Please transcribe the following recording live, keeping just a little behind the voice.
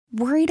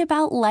Worried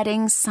about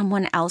letting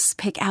someone else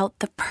pick out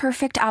the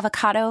perfect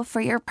avocado for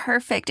your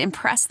perfect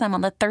impress them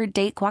on the third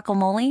date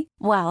guacamole?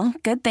 Well,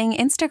 good thing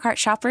Instacart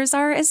shoppers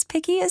are as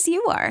picky as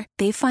you are.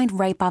 They find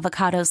ripe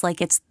avocados like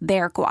it's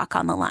their guac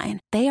on the line.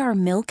 They are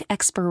milk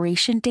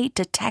expiration date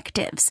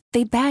detectives.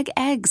 They bag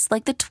eggs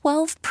like the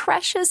 12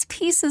 precious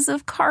pieces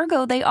of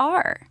cargo they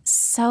are.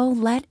 So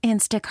let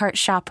Instacart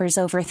shoppers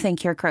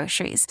overthink your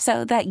groceries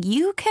so that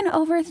you can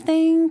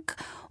overthink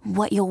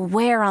what you'll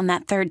wear on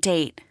that third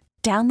date.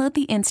 Download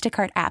the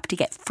Instacart app to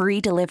get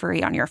free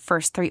delivery on your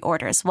first 3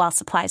 orders while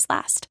supplies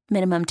last.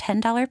 Minimum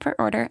 $10 per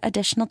order.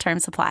 Additional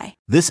terms apply.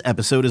 This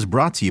episode is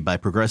brought to you by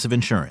Progressive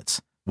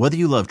Insurance. Whether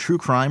you love true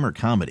crime or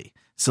comedy,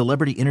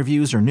 celebrity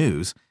interviews or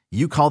news,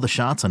 you call the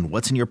shots on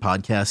what's in your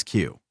podcast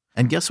queue.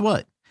 And guess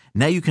what?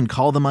 Now you can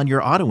call them on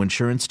your auto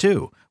insurance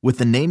too with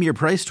the Name Your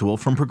Price tool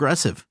from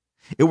Progressive.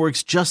 It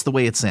works just the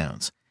way it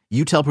sounds.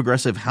 You tell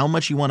Progressive how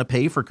much you want to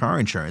pay for car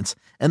insurance,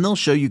 and they'll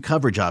show you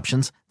coverage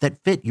options that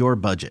fit your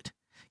budget.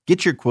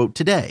 Get your quote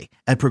today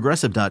at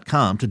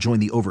Progressive.com to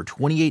join the over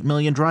 28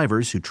 million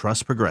drivers who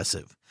trust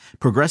Progressive.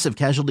 Progressive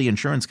Casualty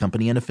Insurance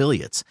Company and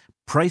Affiliates.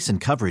 Price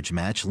and coverage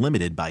match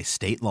limited by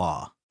state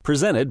law.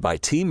 Presented by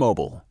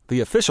T-Mobile,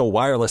 the official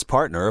wireless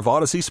partner of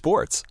Odyssey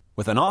Sports.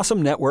 With an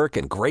awesome network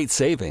and great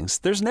savings,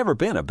 there's never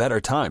been a better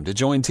time to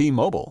join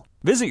T-Mobile.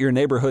 Visit your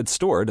neighborhood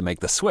store to make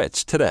the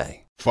switch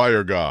today.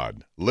 Fire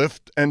God,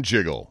 lift and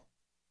jiggle.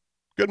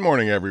 Good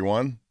morning,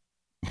 everyone.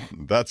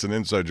 That's an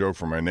inside joke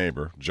from my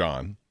neighbor,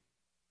 John.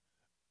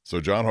 So,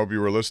 John, hope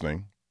you were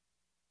listening.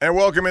 And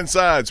welcome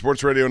inside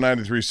Sports Radio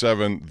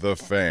 93.7, The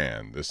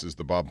Fan. This is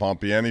the Bob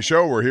Pompiani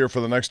Show. We're here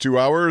for the next 2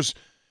 hours.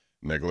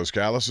 Nicholas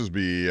Callis is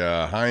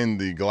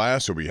behind the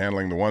glass. He'll be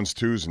handling the ones,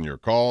 twos, and your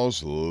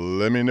calls.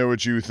 Let me know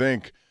what you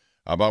think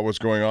about what's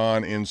going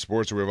on in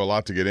sports. We have a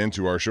lot to get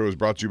into. Our show is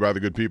brought to you by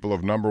the good people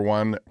of Number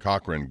One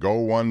Cochrane. Go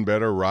one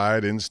better,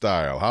 ride in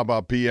style. How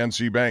about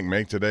PNC Bank?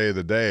 Make today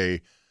the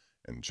day.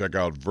 And check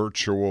out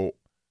virtual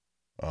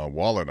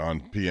wallet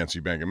on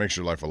PNC Bank. It makes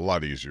your life a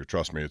lot easier.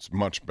 Trust me, it's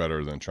much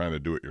better than trying to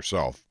do it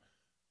yourself,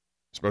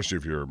 especially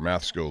if your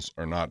math skills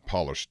are not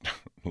polished,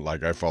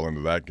 like I fall into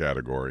that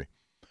category.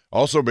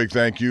 Also, big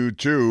thank you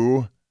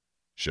to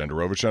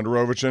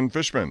Shenderovich and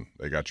Fishman.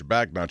 They got your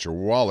back, not your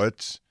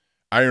wallet.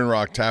 Iron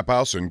Rock Tap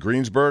House in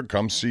Greensburg.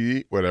 Come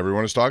see what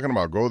everyone is talking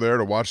about. Go there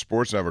to watch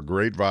sports and have a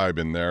great vibe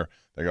in there.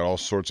 They got all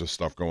sorts of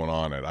stuff going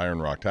on at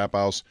Iron Rock Tap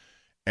House.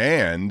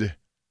 And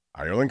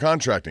Ireland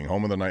Contracting,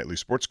 home of the nightly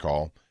sports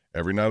call,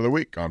 every night of the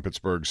week on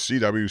Pittsburgh's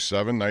CW,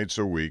 7 nights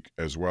a week,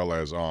 as well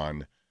as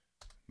on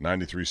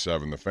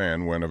 93.7 The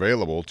Fan when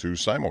available to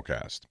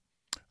simulcast.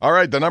 All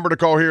right, the number to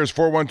call here is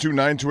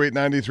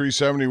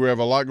 412-928-9370. We have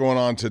a lot going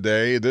on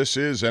today. This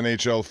is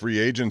NHL Free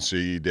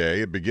Agency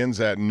Day. It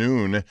begins at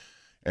noon,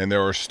 and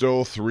there are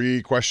still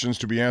 3 questions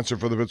to be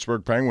answered for the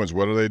Pittsburgh Penguins.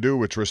 What do they do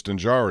with Tristan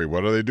Jarry?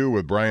 What do they do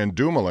with Brian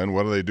Dumoulin?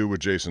 What do they do with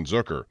Jason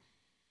Zucker?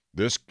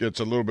 This gets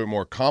a little bit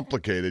more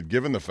complicated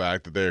given the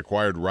fact that they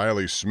acquired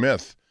Riley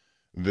Smith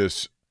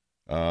this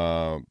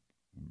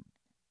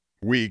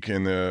week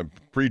in the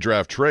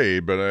pre-draft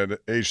trade, but at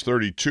age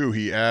 32,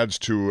 he adds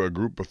to a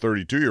group of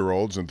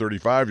 32-year-olds and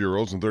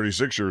 35-year-olds and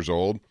 36 years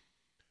old,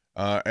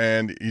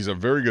 and he's a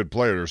very good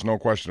player. There's no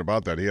question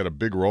about that. He had a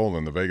big role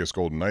in the Vegas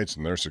Golden Knights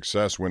and their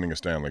success winning a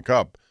Stanley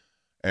Cup,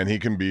 and he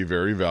can be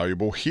very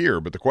valuable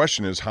here. But the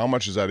question is, how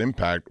much does that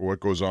impact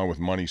what goes on with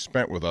money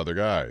spent with other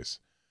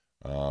guys,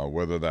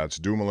 whether that's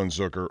Dumoulin,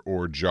 Zucker,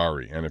 or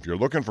Jarry? And if you're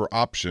looking for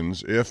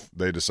options, if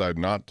they decide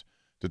not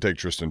to take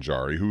Tristan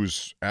Jarry,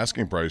 whose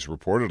asking price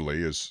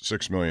reportedly is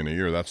 $6 million a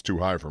year. That's too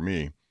high for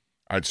me.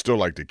 I'd still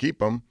like to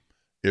keep him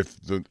if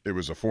it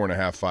was a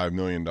 $4.5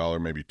 million,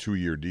 maybe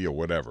 2-year deal,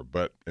 whatever.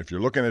 But if you're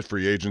looking at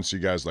free agency,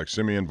 guys like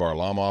Simeon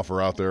Varlamov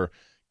are out there,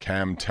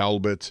 Cam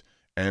Talbot,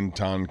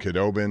 Anton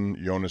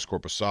Khudobin, Jonas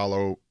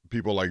Korpisalo,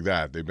 people like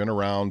that. They've been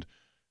around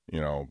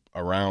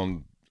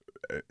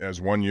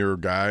as one-year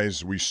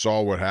guys. We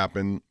saw what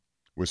happened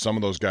with some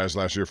of those guys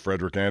last year,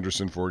 Frederik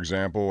Andersen, for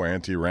example,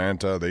 Antti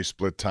Ranta, they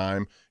split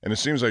time. And it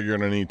seems like you're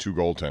going to need 2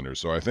 goaltenders.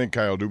 So I think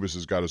Kyle Dubas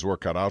has got his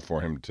work cut out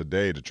for him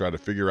today to try to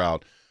figure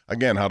out,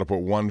 again, how to put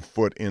one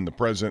foot in the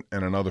present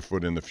and another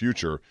foot in the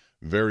future.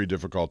 Very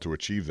difficult to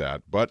achieve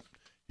that. But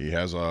he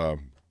has a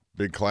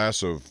big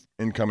class of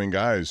incoming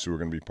guys who are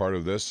going to be part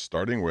of this,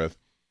 starting with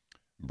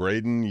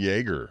Braden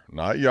Yager.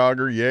 Not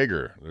Yager,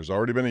 Yager. There's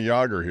already been a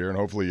Yager here, and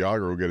hopefully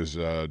Yager will get his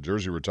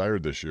jersey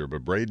retired this year.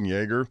 But Braden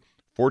Yager,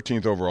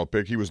 14th overall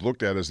pick. He was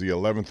looked at as the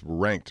 11th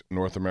ranked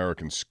North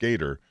American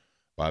skater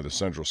by the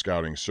Central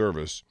Scouting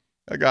Service.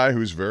 A guy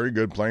who's very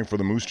good playing for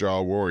the Moose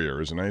Jaw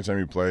Warriors. And anytime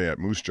you play at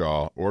Moose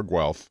Jaw or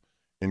Guelph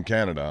in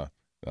Canada,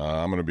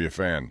 I'm going to be a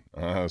fan.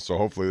 So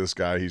hopefully this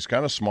guy, he's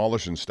kind of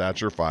smallish in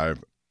stature, 5'7",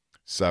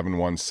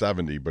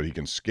 170, but he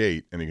can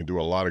skate and he can do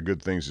a lot of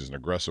good things. He's an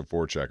aggressive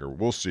forechecker.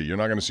 We'll see. You're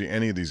not going to see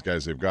any of these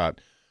guys they've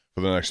got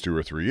for the next 2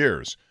 or 3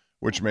 years,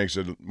 which makes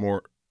it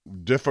more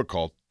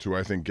difficult to,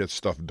 I think, get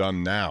stuff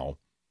done now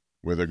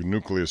with a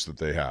nucleus that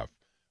they have.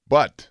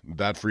 But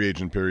that free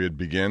agent period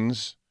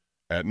begins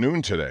at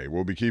noon today.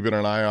 We'll be keeping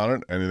an eye on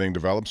it. Anything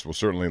develops, we'll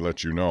certainly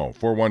let you know.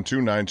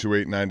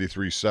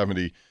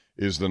 412-928-9370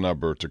 is the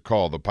number to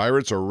call. The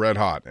Pirates are red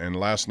hot, and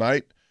last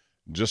night,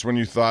 just when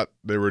you thought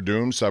they were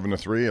doomed,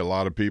 7-3, a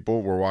lot of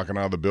people were walking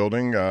out of the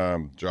building.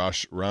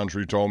 Josh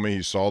Roundtree told me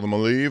he saw them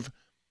leave,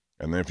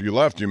 and if you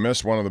left, you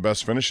missed one of the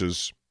best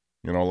finishes.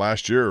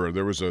 Last year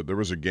there was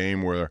a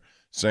game where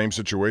same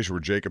situation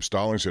where Jacob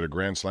Stallings hit a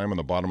grand slam in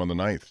the bottom of the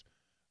ninth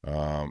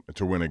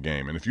to win a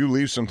game. And if you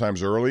leave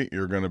sometimes early,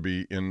 you're going to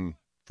be in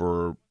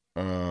for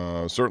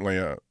certainly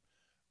a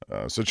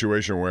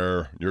situation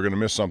where you're going to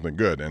miss something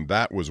good. And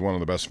that was one of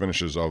the best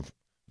finishes of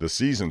the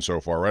season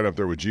so far, right up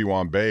there with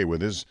Ji-Wan Bae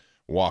with his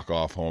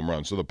walk-off home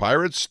run. So the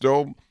Pirates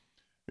still,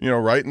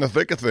 right in the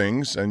thick of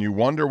things, and you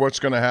wonder what's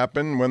going to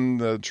happen when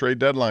the trade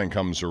deadline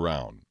comes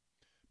around.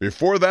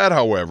 Before that,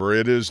 however,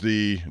 it is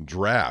the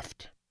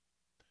draft.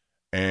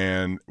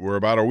 And we're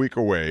about a week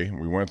away.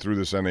 We went through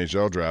this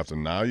NHL draft,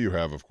 and now you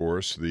have, of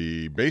course,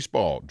 the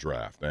baseball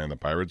draft. And the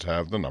Pirates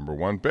have the number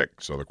 1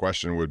 pick. So the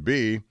question would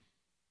be,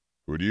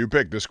 who do you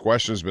pick? This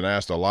question has been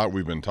asked a lot.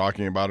 We've been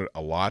talking about it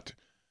a lot.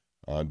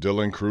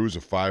 Dylan Cruz, a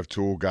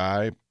 5-tool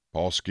guy.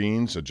 Paul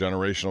Skeens, a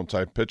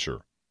generational-type pitcher.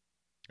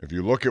 If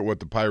you look at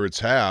what the Pirates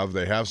have,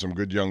 they have some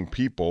good young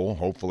people.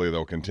 Hopefully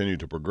they'll continue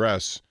to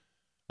progress.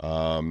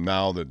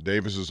 Now that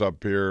Davis is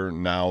up here,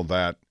 now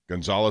that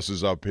Gonzalez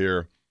is up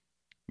here,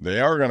 they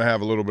are going to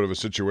have a little bit of a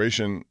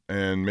situation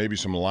and maybe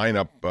some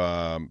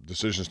lineup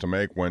decisions to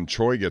make when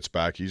Choi gets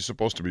back. He's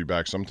supposed to be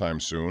back sometime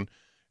soon.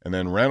 And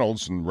then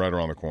Reynolds right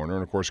around the corner.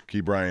 And, of course,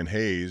 Ke'Bryan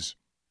Hayes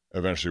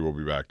eventually will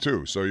be back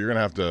too. So you're going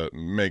to have to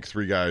make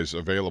 3 guys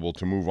available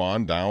to move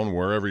on down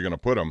wherever you're going to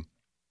put them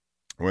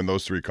when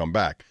those 3 come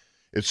back.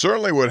 It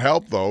certainly would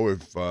help, though,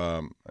 if,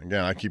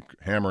 again, I keep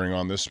hammering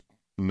on this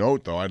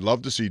note, though. I'd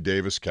love to see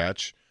Davis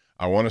catch.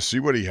 I want to see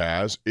what he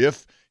has.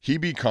 If he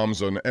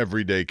becomes an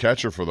everyday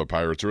catcher for the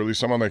Pirates, or at least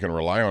someone they can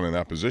rely on in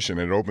that position,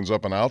 it opens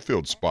up an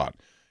outfield spot.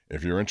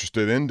 If you're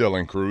interested in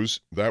Dylan Cruz,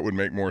 that would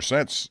make more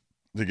sense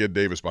to get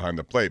Davis behind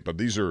the plate. But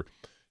these are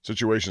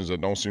situations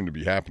that don't seem to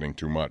be happening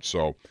too much.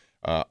 So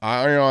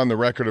I on the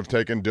record of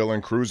taking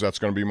Dylan Cruz. That's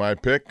going to be my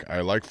pick.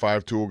 I like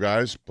 5-tool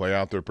guys, play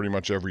out there pretty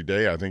much every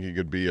day. I think he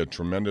could be a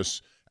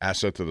tremendous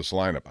asset to this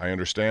lineup. I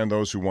understand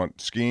those who want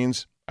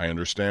Skeens. I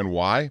understand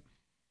why.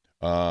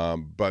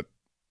 But,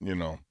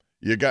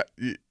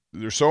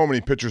 there's so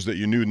many pitchers that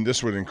you knew, and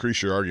this would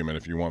increase your argument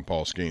if you want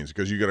Paul Skeens,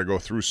 because you got to go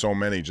through so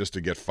many just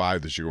to get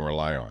 5 that you can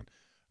rely on.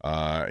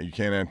 You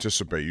can't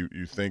anticipate.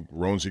 You think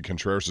Roansy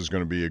Contreras is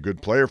going to be a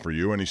good player for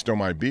you, and he still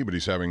might be, but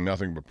he's having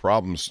nothing but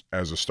problems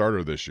as a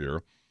starter this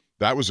year.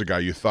 That was a guy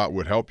you thought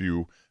would help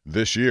you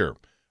this year,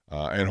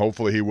 and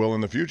hopefully he will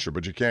in the future,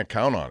 but you can't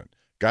count on it.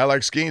 Guy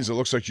like Skeens, it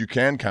looks like you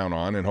can count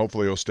on, and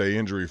hopefully he'll stay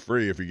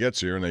injury-free if he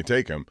gets here and they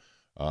take him,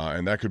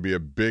 and that could be a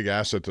big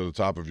asset to the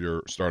top of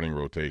your starting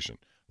rotation.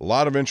 A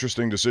lot of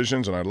interesting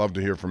decisions, and I'd love to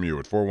hear from you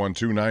at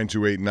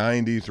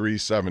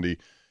 412-928-9370.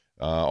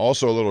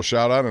 Also, a little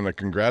shout-out and a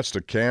congrats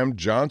to Cam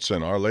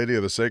Johnson, Our Lady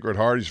of the Sacred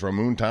Heart. He's from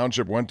Moon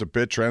Township, went to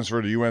Pitt,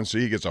 transferred to UNC.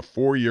 He gets a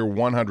 4-year,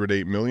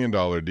 $108 million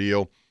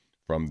deal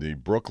from the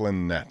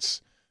Brooklyn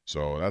Nets.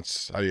 So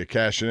that's how you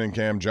cash in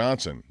Cam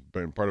Johnson.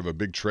 Been part of a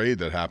big trade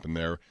that happened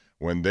there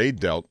when they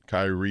dealt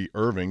Kyrie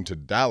Irving to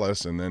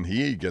Dallas, and then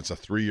he gets a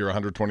 3-year,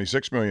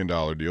 $126 million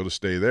deal to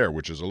stay there,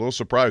 which is a little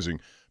surprising.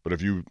 But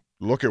if you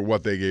look at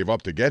what they gave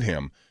up to get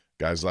him,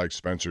 guys like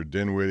Spencer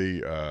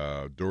Dinwiddie,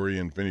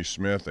 Dorian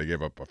Finney-Smith, they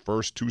gave up a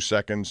first, 2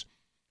 seconds.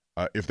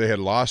 If they had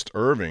lost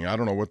Irving, I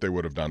don't know what they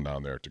would have done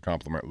down there to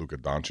complement Luka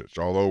Doncic.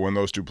 Although when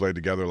those two played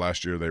together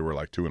last year, they were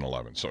like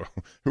 2-11. So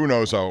who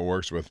knows how it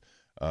works with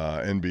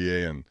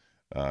NBA and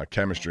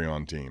chemistry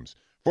on teams.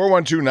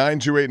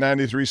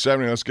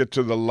 412-928-9370. Let's get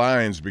to the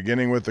lines,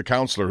 beginning with the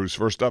counselor who's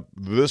first up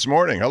this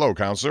morning. Hello,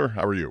 counselor.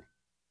 How are you?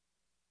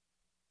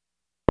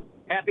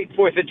 Happy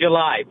 4th of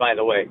July, by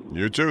the way.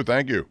 You too.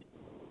 Thank you.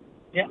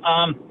 Yeah,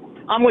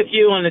 I'm with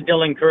you on the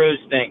Dylan Cruz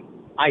thing.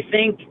 I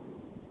think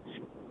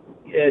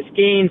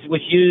Skeens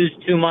was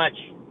used too much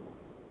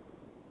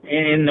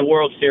in the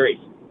World Series.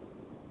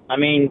 I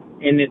mean,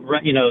 in the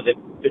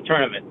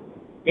tournament.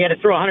 He had to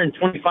throw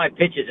 125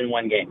 pitches in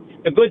one game.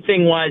 The good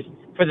thing was,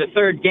 for the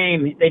third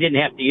game, they didn't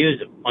have to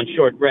use him on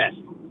short rest.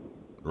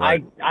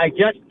 Right. I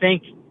just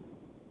think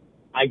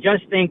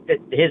that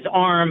his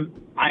arm,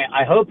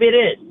 I hope it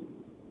is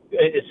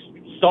as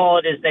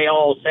solid as they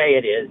all say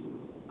it is.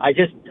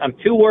 I'm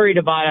too worried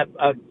about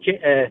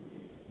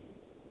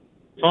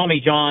Tommy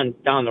John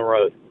down the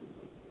road.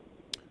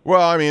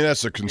 Well, I mean,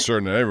 that's a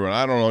concern to everyone.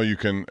 I don't know you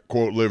can,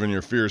 quote, live in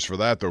your fears for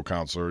that, though,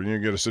 counselor. You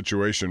get a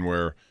situation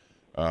where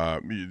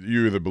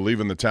you either believe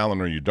in the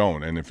talent or you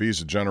don't. And if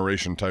he's a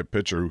generation-type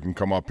pitcher who can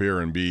come up here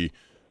and be,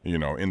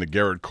 in the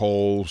Garrett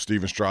Cole,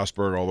 Steven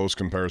Strasburg, all those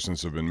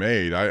comparisons have been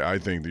made, I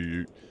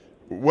think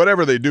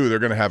whatever they do, they're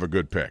going to have a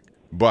good pick.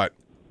 But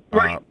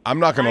right. I'm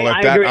not going to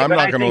let agree, I'm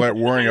not going to let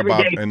worrying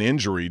about day, an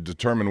injury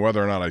determine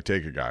whether or not I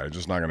take a guy. I'm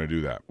just not going to do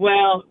that.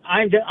 Well,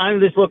 I'm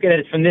just looking at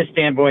it from this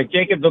standpoint.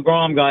 Jacob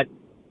deGrom got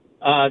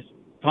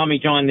Tommy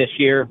John this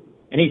year.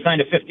 and he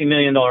signed a $50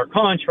 million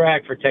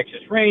contract for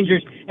Texas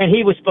Rangers, and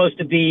he was supposed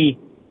to be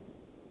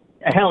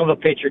a hell of a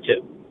pitcher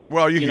too.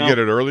 Well, you can get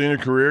it early in your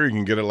career. You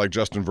can get it like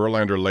Justin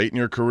Verlander late in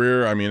your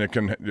career. I mean, it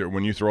can,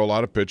 when you throw a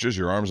lot of pitches,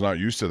 your arm's not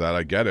used to that.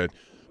 I get it.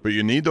 But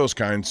you need those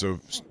kinds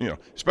of,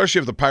 especially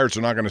if the Pirates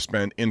are not going to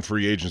spend in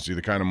free agency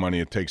the kind of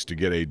money it takes to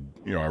get a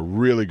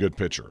really good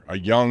pitcher, a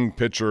young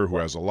pitcher who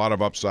has a lot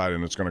of upside,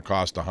 and it's going to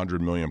cost $100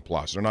 million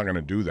plus. They're not going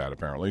to do that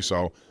apparently.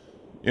 So,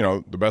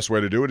 the best way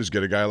to do it is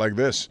get a guy like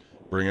this,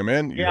 bring him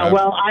in. You have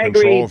I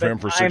control agree. of him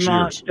for 6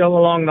 I'm years. Still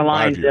along the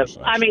lines 5 years,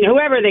 of, I mean,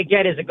 whoever they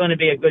get is going to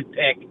be a good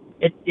pick.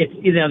 It's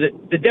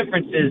the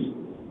difference is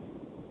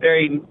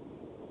very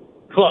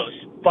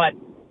close. But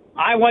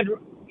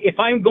if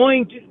I'm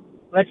going to,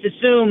 let's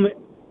assume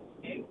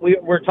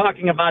we're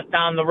talking about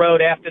down the road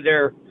after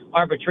their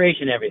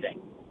arbitration and everything.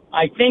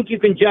 I think you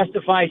can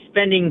justify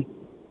spending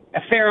a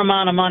fair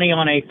amount of money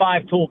on a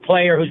 5-tool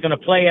player who's going to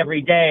play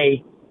every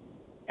day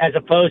as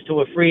opposed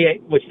to a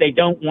which they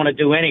don't want to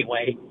do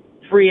anyway,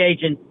 free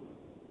agent,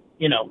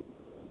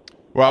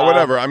 Well,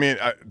 whatever. I mean,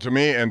 to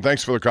me, and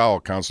thanks for the call,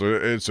 Counselor,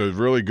 it's a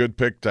really good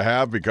pick to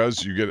have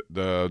because you get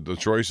the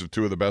choice of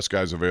two of the best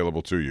guys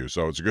available to you.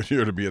 So it's a good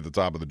year to be at the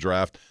top of the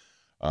draft.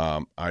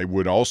 I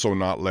would also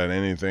not let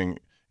anything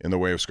in the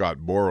way of Scott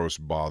Boras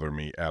bother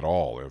me at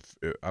all.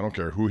 I don't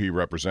care who he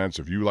represents.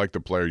 If you like the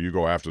player, you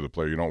go after the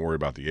player. You don't worry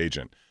about the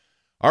agent.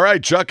 All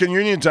right, Chuck in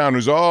Uniontown,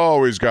 who's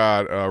always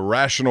got a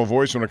rational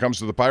voice when it comes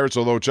to the Pirates.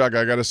 Although, Chuck,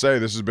 I got to say,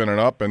 this has been an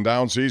up and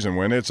down season.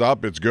 When it's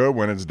up, it's good.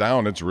 When it's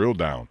down, it's real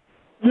down.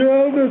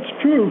 Yeah, that's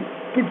true.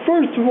 But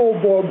first of all,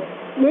 Bob,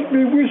 let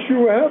me wish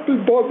you a happy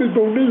Bobby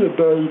Bonilla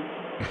Day.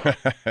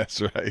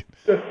 That's right.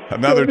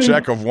 Another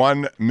check of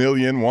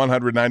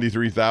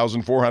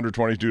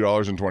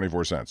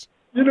 $1,193,422.24.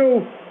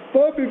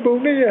 Bobby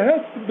Bonilla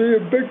has to be a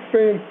big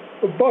fan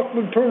of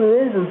Buckman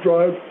Turner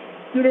Overdrive.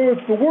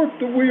 It's the work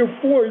that we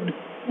avoid.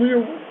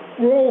 We're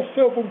all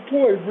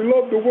self-employed. We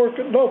love to work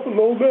at nothing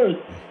all day.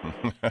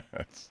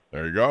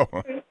 There you go.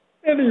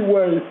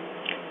 Anyway,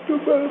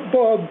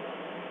 Bob,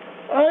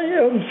 I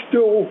am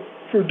still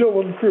for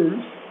Dylan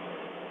Cruz.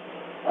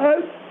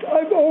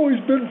 I've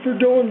always been for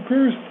Dylan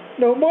Cruz.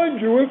 Now,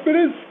 mind you, if it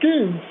is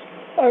schemes,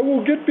 I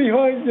will get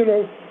behind,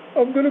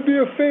 I'm going to be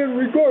a fan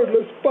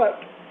regardless. But,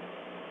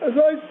 as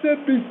I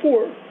said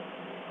before,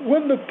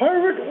 when the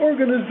Pirate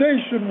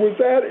organization was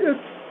at its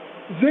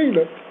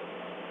zenith,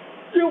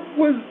 it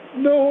was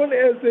known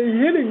as a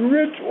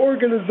hitting-rich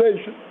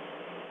organization.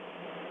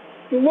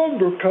 The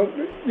lumber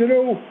company,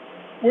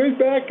 way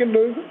back in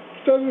the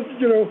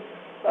 70s,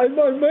 I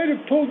might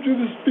have told you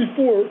this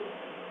before,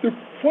 the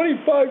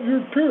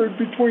 25-year period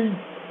between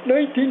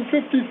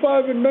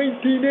 1955 and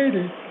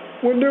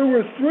 1980, when there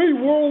were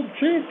 3 world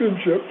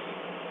championships,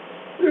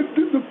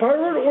 the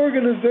Pirate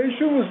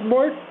organization was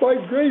marked by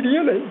great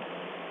hitting.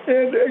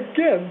 And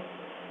again,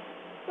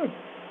 a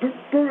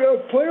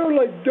player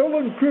like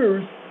Dylan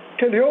Cruz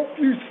can help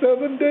you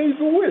 7 days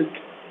a week.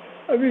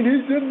 I mean,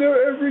 he's in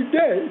there every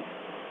day.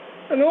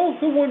 And I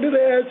also wanted to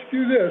ask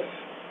you this.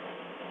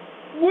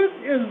 What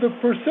is the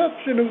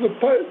perception of the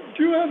Pirate?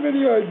 Do you have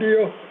any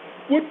idea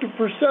what the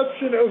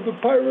perception of the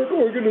Pirate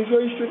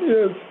organization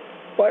is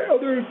by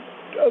other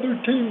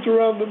teams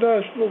around the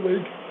National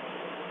League?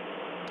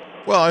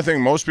 Well, I think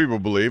most people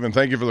believe, and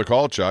thank you for the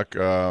call, Chuck.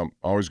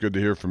 Always good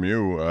to hear from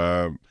you.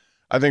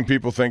 I think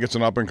people think it's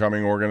an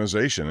up-and-coming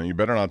organization, and you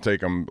better not take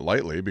them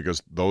lightly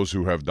because those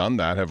who have done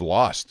that have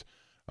lost,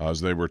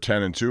 as they were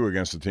 10-2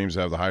 against the teams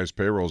that have the highest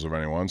payrolls of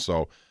anyone.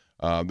 So,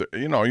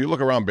 you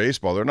look around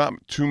baseball, there are not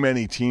too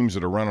many teams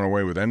that are running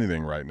away with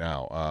anything right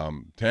now.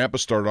 Tampa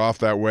started off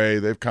that way.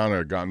 They've kind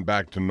of gotten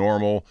back to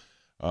normal,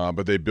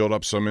 but they built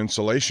up some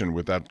insulation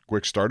with that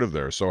quick start of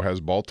theirs. So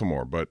has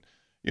Baltimore. But,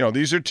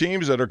 these are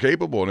teams that are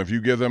capable, and if you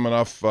give them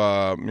enough,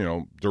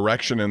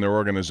 direction in their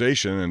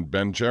organization, and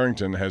Ben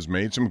Cherington has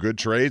made some good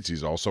trades.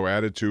 He's also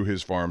added to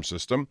his farm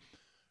system.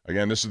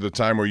 Again, this is the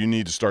time where you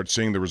need to start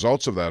seeing the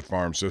results of that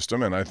farm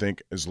system, and I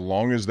think as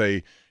long as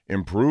they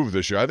improve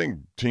this year, I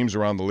think teams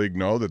around the league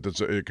know that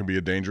it can be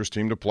a dangerous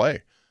team to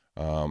play.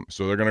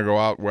 So they're going to go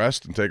out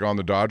west and take on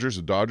the Dodgers.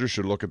 The Dodgers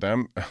should look at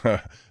them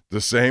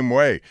the same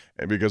way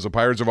because the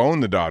Pirates have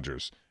owned the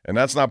Dodgers. And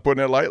that's not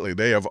putting it lightly.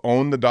 They have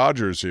owned the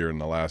Dodgers here in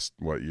the last,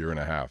 year and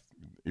a half,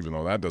 even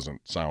though that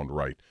doesn't sound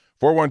right.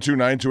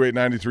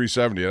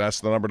 412-928-9370.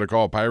 That's the number to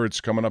call.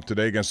 Pirates coming up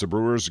today against the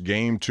Brewers.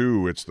 Game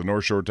 2. It's the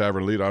North Shore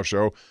Tavern leadoff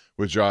show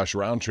with Josh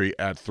Roundtree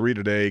at 3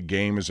 today.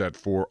 Game is at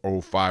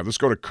 4:05. Let's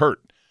go to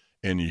Kurt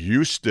in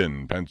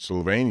Houston,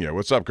 Pennsylvania.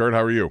 What's up, Kurt?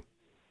 How are you?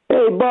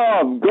 Hey,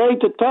 Bob.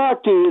 Great to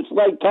talk to you. It's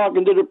like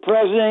talking to the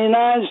President of the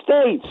United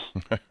States.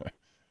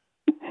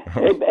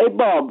 hey,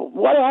 Bob,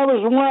 what I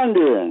was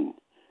wondering,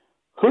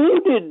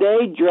 who did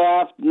they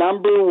draft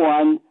number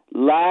 1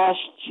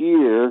 last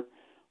year?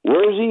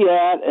 Where's he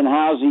at, and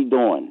how's he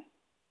doing?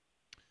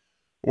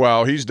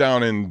 Well, he's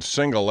down in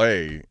single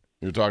A.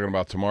 You're talking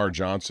about Tamar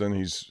Johnson.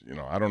 He's,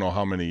 I don't know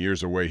how many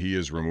years away he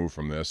is removed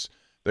from this.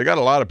 They got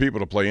a lot of people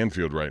to play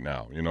infield right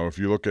now. If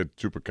you look at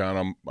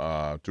Tucupita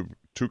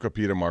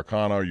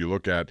Marcano, you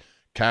look at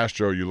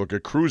Castro, you look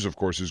at Cruz, of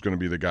course, who's going to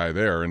be the guy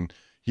there, and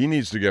he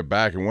needs to get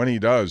back. And when he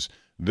does,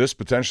 this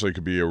potentially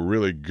could be a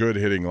really good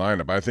hitting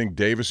lineup. I think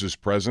Davis's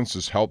presence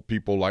has helped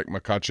people like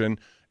McCutchen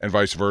and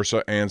vice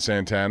versa, and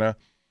Santana.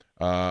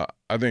 I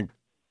think,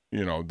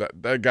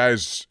 that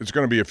guy's, it's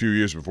going to be a few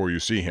years before you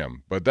see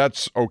him. But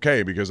that's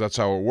okay because that's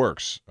how it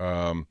works,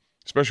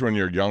 especially when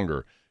you're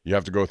younger. You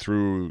have to go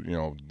through,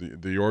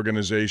 the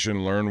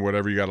organization, learn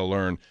whatever you got to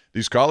learn.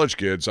 These college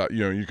kids,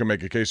 you can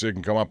make a case they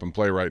can come up and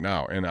play right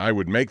now. And I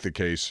would make the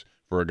case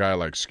for a guy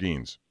like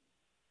Skeens.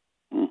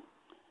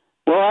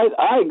 Well,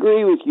 I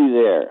agree with you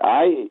there.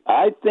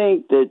 I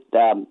think that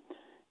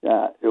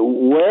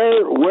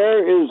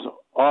where is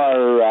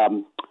our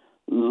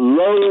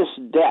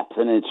lowest depth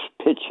in its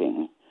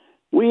pitching?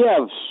 We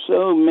have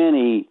so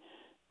many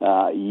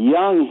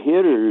young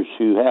hitters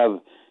who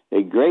have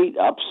a great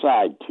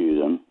upside to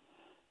them,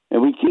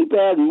 and we keep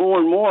adding more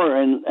and more.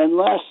 And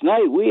last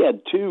night we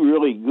had two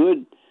really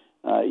good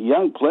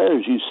young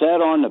players who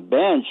sat on the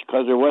bench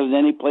because there wasn't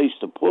any place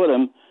to put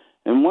them.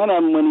 And one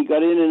of them, when he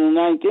got in the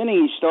ninth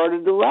inning, he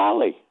started to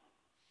rally.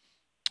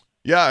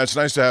 Yeah, it's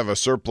nice to have a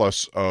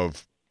surplus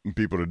of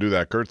people to do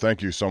that. Kurt,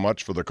 thank you so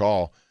much for the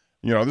call.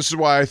 This is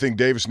why I think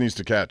Davis needs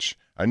to catch.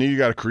 I need you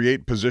got to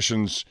create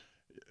positions,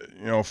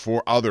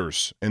 for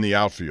others in the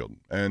outfield.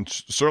 And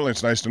certainly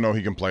it's nice to know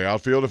he can play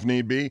outfield if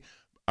need be.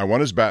 I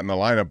want his bat in the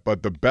lineup,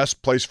 but the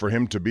best place for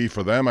him to be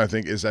for them, I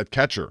think, is at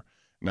catcher.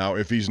 Now,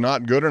 if he's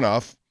not good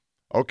enough,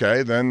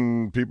 okay,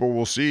 then people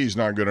will see he's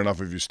not good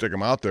enough if you stick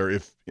him out there.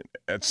 If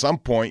at some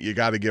point you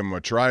got to give him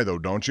a try, though,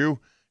 don't you?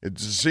 It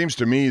seems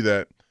to me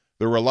that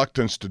the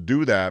reluctance to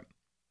do that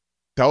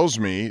tells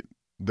me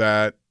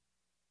that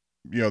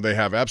they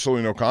have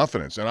absolutely no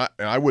confidence, and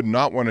I would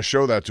not want to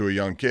show that to a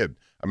young kid.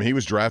 I mean, he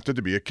was drafted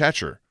to be a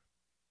catcher.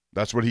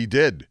 That's what he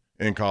did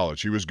in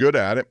college. He was good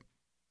at it.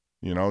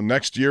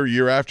 Next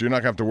year after, you're not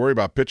going to have to worry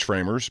about pitch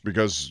framers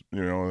because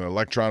the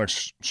electronic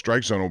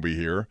strike zone will be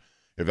here.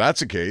 If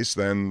that's the case,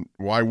 then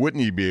why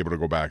wouldn't he be able to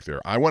go back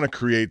there? I want to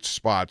create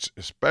spots,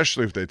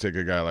 especially if they take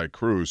a guy like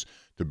Cruz,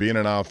 to be in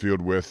an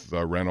outfield with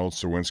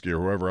Reynolds, Sawinski,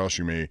 or whoever else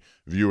you may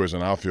view as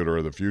an outfielder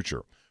of the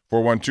future.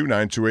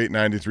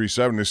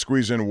 412-928-9370 to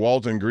squeeze in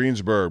Walt in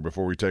Greensburg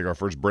before we take our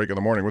first break of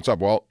the morning. What's up,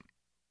 Walt?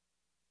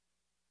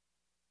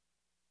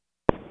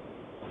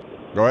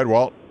 Go ahead,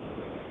 Walt.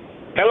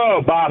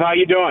 Hello, Bob. How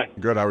you doing?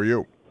 Good. How are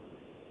you?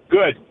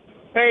 Good.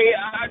 Hey,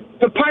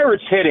 the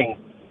Pirates hitting.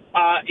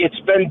 It's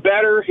been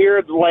better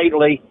here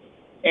lately,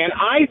 and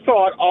I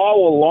thought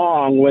all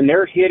along when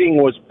their hitting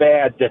was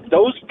bad that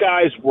those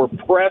guys were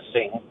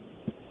pressing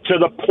to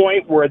the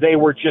point where they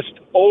were just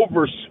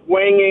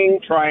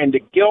over-swinging, trying to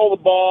kill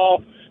the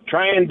ball,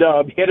 trying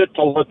to hit it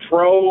to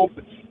Latrobe,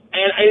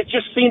 and it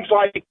just seems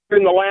like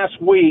in the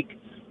last week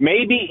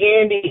maybe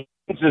Andy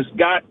has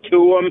got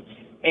to him,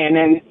 and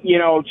then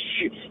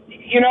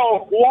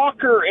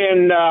Walker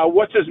and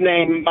what's his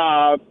name,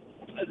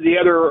 the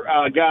other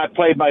guy,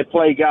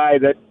 play-by-play guy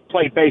that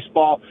played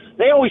baseball,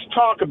 they always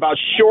talk about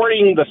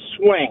shortening the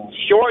swings.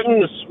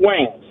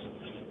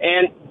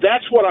 And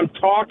that's what I'm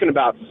talking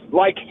about.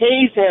 Like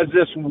Hayes has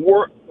this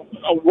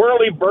a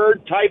whirly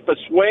bird type of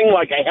swing,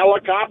 like a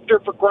helicopter,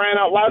 for crying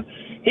out loud.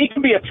 He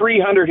could be a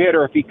 300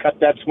 hitter if he cut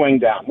that swing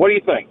down. What do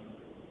you think?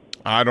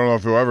 I don't know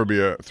if he'll ever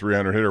be a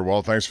 300 hitter.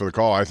 Well, thanks for the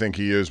call. I think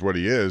he is what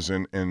he is.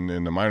 In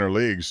the minor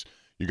leagues,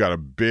 you got a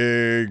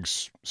big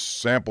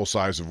sample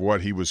size of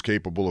what he was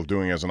capable of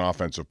doing as an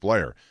offensive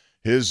player.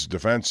 His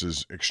defense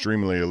is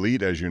extremely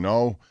elite, as you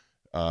know.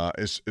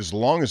 As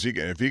long as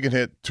if he can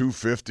hit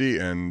 250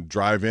 and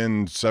drive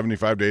in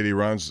 75 to 80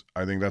 runs,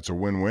 I think that's a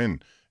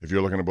win-win if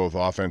you're looking at both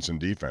offense and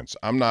defense.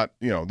 I'm not,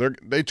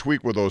 they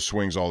tweak with those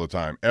swings all the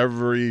time.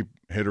 Every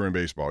hitter in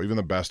baseball, even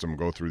the best of them,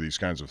 go through these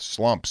kinds of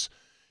slumps.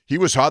 He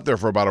was hot there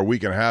for about a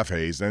week and a half,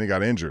 Hayes. Then he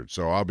got injured,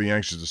 so I'll be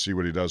anxious to see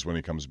what he does when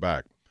he comes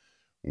back.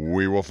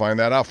 We will find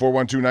that out.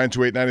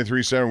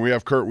 412-928-9370. We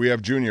have Kurt. We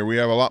have Junior. We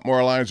have a lot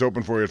more lines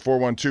open for you at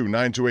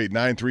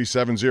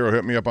 412-928-9370.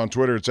 Hit me up on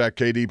Twitter. It's at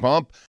KD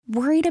Pump.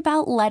 Worried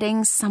about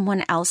letting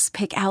someone else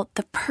pick out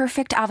the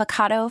perfect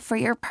avocado for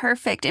your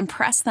perfect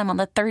impress them on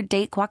the third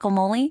date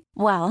guacamole?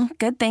 Well,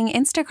 good thing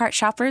Instacart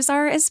shoppers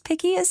are as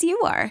picky as you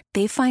are.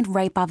 They find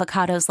ripe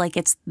avocados like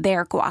it's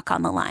their guac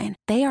on the line.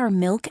 They are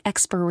milk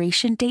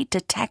expiration date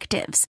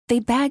detectives. They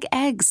bag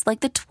eggs like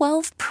the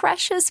 12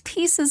 precious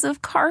pieces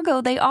of cargo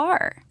they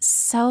are.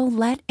 So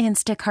let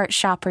Instacart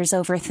shoppers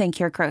overthink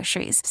your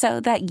groceries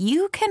so that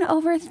you can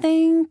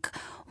overthink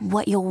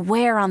what you'll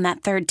wear on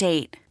that third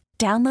date.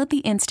 Download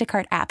the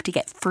Instacart app to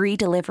get free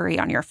delivery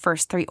on your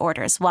first 3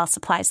 orders while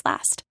supplies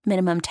last.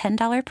 Minimum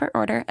 $10 per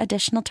order.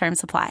 Additional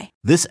terms apply.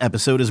 This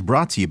episode is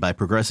brought to you by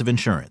Progressive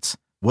Insurance.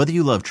 Whether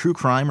you love true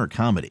crime or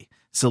comedy,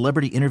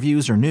 celebrity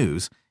interviews or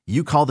news,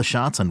 you call the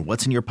shots on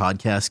what's in your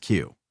podcast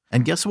queue.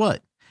 And guess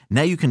what?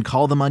 Now you can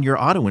call them on your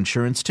auto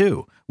insurance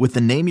too with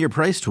the Name Your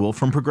Price tool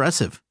from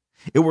Progressive.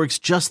 It works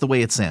just the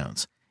way it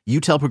sounds. You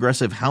tell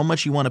Progressive how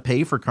much you want to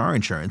pay for car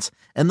insurance,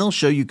 and they'll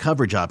show you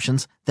coverage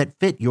options that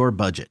fit your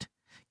budget.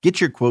 Get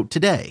your quote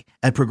today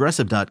at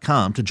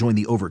Progressive.com to join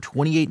the over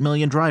 28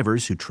 million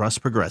drivers who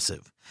trust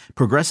Progressive.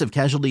 Progressive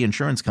Casualty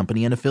Insurance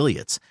Company and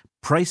Affiliates.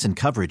 Price and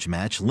coverage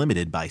match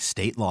limited by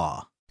state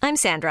law. I'm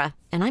Sandra,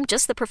 and I'm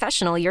just the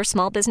professional your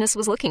small business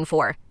was looking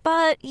for.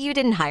 But you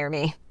didn't hire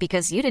me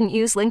because you didn't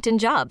use LinkedIn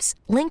Jobs.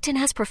 LinkedIn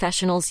has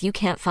professionals you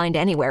can't find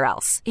anywhere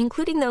else,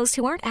 including those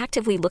who aren't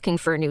actively looking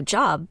for a new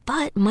job,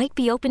 but might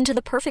be open to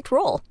the perfect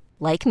role,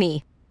 like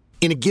me.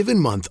 In a given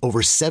month,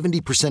 over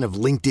 70% of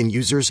LinkedIn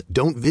users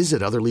don't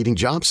visit other leading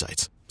job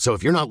sites. So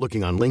if you're not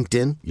looking on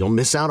LinkedIn, you'll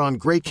miss out on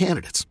great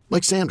candidates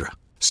like Sandra.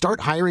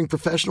 Start hiring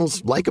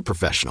professionals like a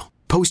professional.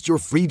 Post your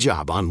free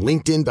job on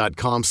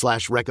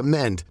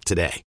linkedin.com/recommend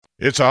today.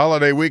 It's a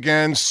holiday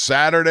weekend,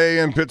 Saturday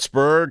in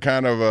Pittsburgh,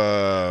 kind of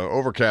a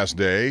overcast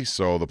day.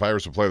 So the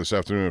Pirates will play this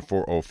afternoon at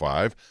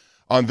 4:05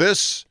 on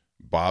this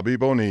Bobby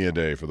Bonilla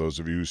Day. For those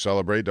of you who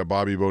celebrate the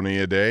Bobby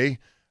Bonilla Day,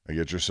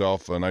 get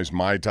yourself a nice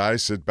Mai Tai,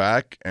 sit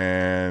back,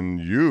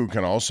 and you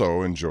can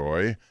also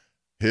enjoy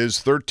his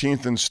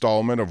 13th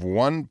installment of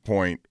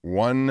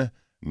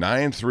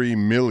 $1.193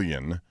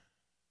 million.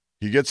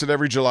 He gets it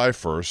every July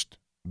 1st.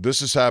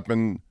 This has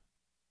happened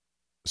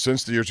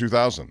since the year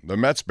 2000. The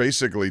Mets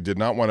basically did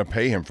not want to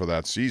pay him for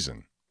that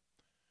season.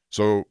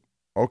 So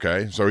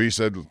he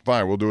said,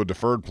 fine, we'll do a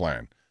deferred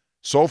plan.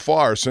 So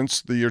far, since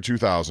the year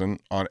 2000,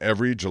 on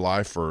every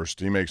July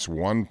 1st, he makes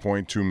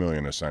 $1.2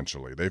 million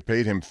essentially. They've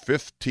paid him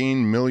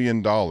 $15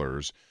 million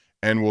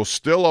and will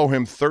still owe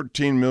him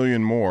 $13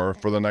 million more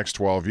for the next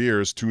 12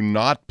 years to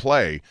not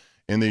play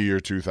in the year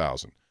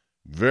 2000.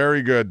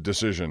 Very good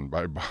decision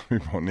by Bobby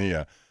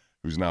Bonilla,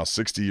 who's now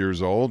 60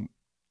 years old,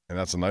 and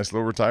that's a nice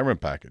little retirement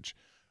package.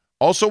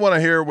 Also want to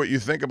hear what you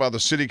think about the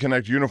City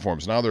Connect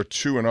uniforms. Now they're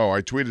 2-0.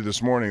 I tweeted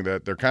this morning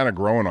that they're kind of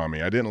growing on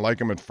me. I didn't like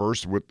them at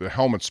first with the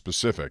helmet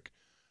specific,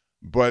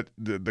 but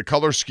the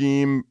color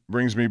scheme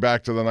brings me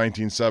back to the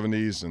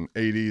 1970s and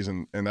 80s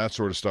and that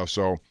sort of stuff.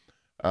 So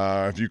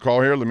if you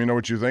call here, let me know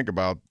what you think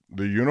about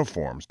the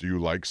uniforms. Do you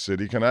like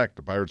City Connect?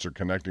 The Pirates are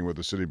connecting with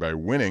the city by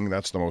winning.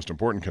 That's the most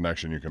important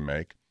connection you can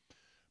make.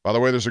 By the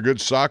way, there's a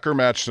good soccer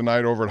match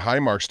tonight over at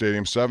Highmark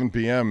Stadium, 7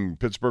 p.m.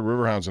 Pittsburgh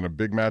Riverhounds in a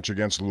big match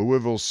against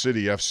Louisville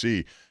City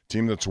FC,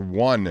 team that's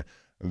won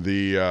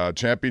the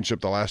championship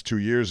the last 2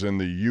 years in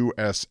the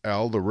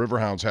USL. The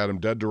Riverhounds had them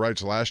dead to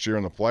rights last year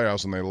in the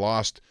playoffs, and they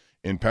lost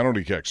in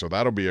penalty kicks. So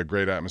that'll be a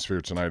great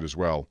atmosphere tonight as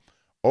well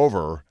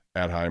over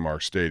at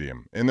Highmark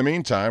Stadium. In the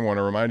meantime, I want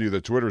to remind you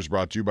that Twitter is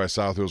brought to you by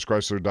South Hills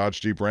Chrysler Dodge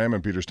Jeep Ram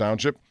in Peters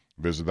Township.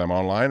 Visit them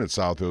online at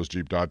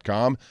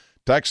southhillsjeep.com.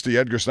 Text the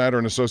Edgar Snyder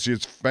 &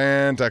 Associates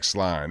fan text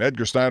line.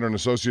 Edgar Snyder &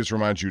 Associates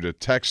reminds you to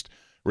text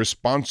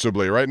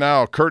responsibly. Right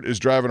now, Kurt is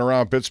driving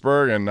around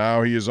Pittsburgh, and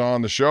now he is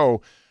on the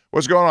show.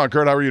 What's going on,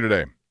 Kurt? How are you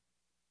today?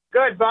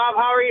 Good, Bob.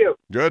 How are you?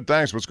 Good,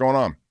 thanks. What's going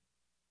on?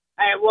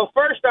 Well,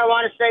 first I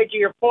want to say to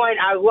your point,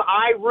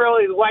 I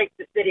really like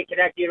the City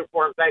Connect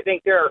uniforms. I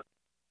think they're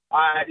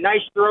a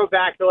nice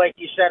throwback to, like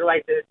you said,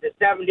 like the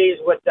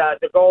 70s with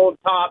the gold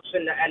tops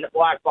and the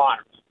black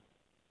bottoms.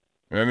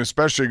 And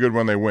especially good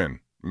when they win.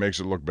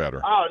 Makes it look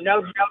better. Oh, no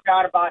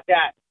doubt about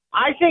that.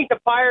 I think the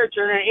Pirates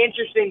are in an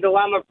interesting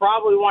dilemma,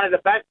 probably one of the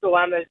best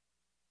dilemmas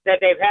that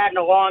they've had in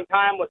a long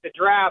time with the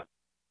draft.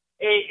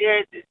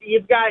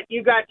 You've got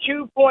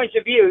 2 points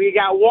of view. You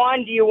got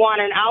one, do you want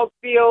an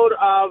outfield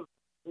of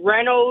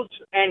Reynolds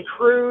and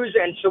Cruz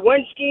and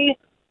Sawinski,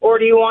 or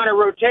do you want a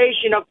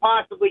rotation of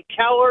possibly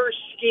Keller,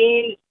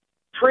 Skeens,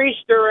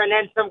 Priester, and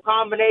then some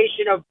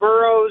combination of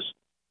Burrows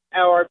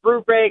or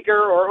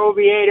Brubaker or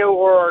Oviedo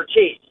or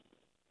Ortiz?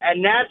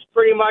 And that's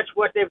pretty much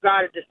what they've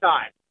got to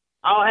decide.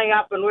 I'll hang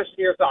up and listen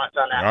to your thoughts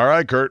on that. All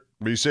right, Kurt.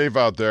 Be safe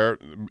out there.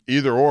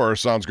 Either or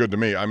sounds good to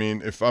me. I mean,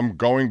 if I'm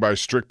going by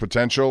strict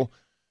potential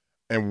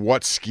and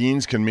what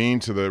Skeens can mean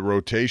to the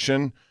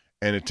rotation,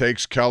 and it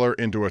takes Keller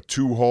into a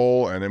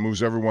 2-hole and it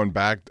moves everyone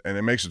back and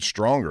it makes it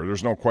stronger.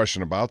 There's no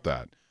question about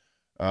that.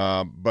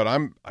 But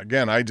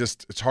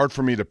it's hard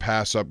for me to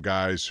pass up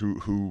guys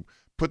who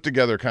put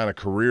together kind of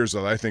careers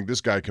that I think this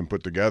guy can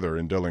put together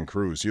in Dylan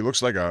Cruz. He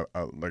looks like a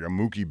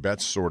Mookie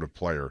Betts sort of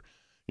player.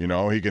 You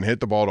know, he can hit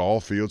the ball to all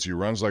fields. He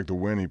runs like the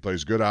wind. He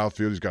plays good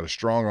outfield. He's got a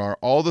strong arm.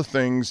 All the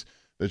things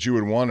that you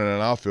would want in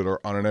an outfielder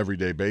on an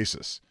everyday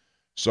basis.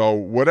 So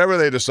whatever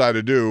they decide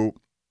to do,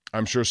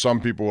 I'm sure some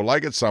people will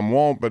like it, some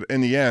won't. But in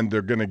the end,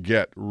 they're going to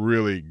get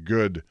really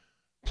good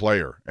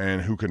player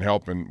and who can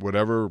help in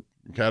whatever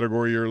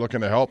category you're looking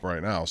to help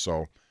right now.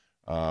 So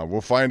we'll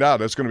find out.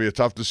 That's going to be a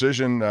tough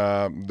decision.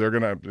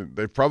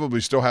 They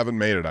probably still haven't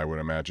made it, I would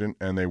imagine,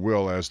 and they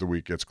will as the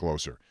week gets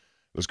closer.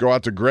 Let's go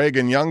out to Greg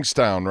in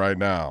Youngstown right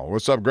now.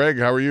 What's up, Greg?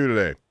 How are you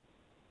today?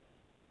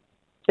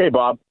 Hey,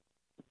 Bob.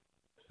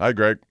 Hi,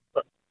 Greg.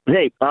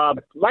 Hey,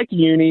 like the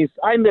unis,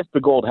 I miss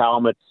the gold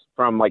helmets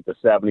from like the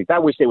 70s. I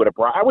wish they would have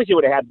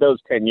had those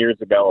 10 years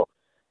ago.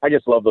 I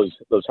just love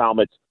those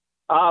helmets.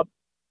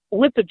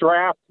 With the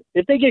draft,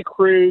 if they get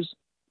Cruz,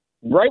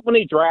 right when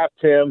they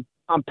draft him,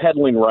 I'm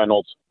peddling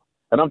Reynolds,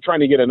 and I'm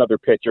trying to get another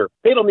pitcher.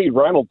 They don't need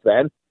Reynolds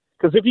then,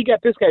 because if you got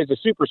this guy as a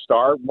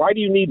superstar, why do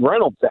you need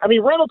Reynolds? I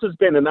mean, Reynolds has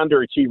been an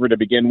underachiever to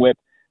begin with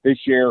this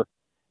year,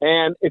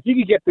 And if you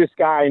could get this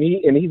guy, and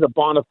he's a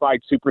bona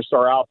fide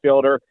superstar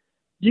outfielder,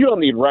 you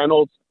don't need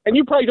Reynolds, and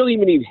you probably don't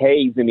even need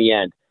Hayes in the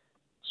end.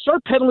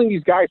 Start peddling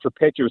these guys for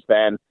pitchers,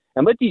 Ben,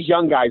 and let these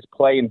young guys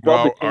play and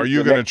build the team. Are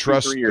you going to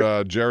trust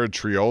Jared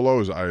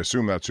Triolo? I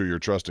assume that's who you're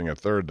trusting at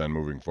third then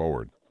moving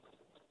forward.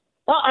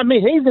 I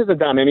mean, Hayes hasn't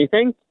done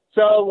anything.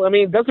 So, I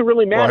mean, it doesn't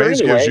really matter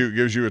Hayes anyway.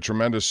 gives you a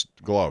tremendous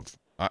glove,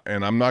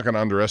 and I'm not going to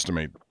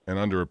underestimate and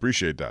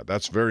underappreciate that.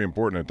 That's very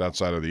important at that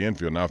side of the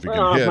infield. Now, if he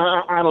can hit.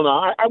 I don't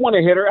know. I want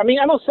a hitter. I mean,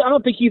 I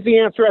don't think he's the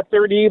answer at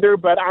third either,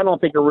 but I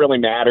don't think it really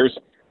matters.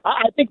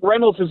 I think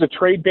Reynolds is a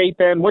trade bait,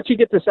 Ben. Once you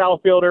get this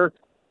outfielder,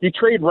 you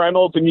trade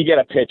Reynolds and you get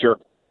a pitcher.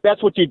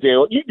 That's what you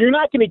do. You're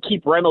not going to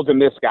keep Reynolds in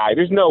this guy.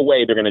 There's no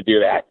way they're going to do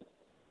that.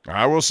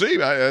 I will see.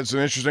 That's an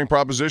interesting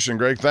proposition,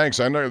 Greg.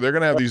 Thanks. I know they're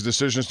going to have these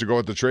decisions to go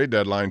at the trade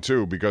deadline,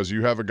 too, because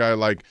you have a guy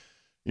like,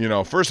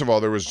 first of all,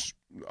 there was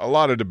a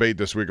lot of debate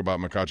this week about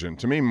McCutchen.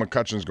 To me,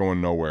 McCutchen's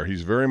going nowhere.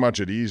 He's very much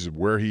at ease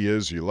where he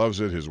is. He loves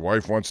it. His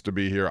wife wants to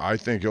be here. I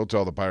think he'll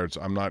tell the Pirates,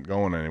 I'm not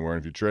going anywhere.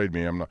 If you trade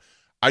me, I'm not.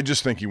 I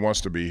just think he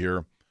wants to be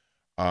here.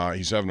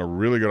 He's having a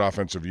really good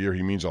offensive year.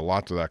 He means a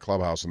lot to that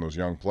clubhouse and those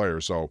young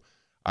players. So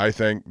I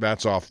think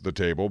that's off the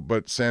table.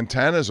 But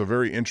Santana's a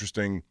very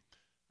interesting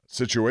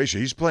situation.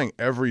 He's playing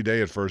every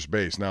day at first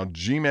base. Now,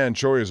 G-Man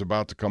Choi is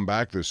about to come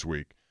back this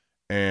week,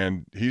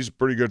 and he's a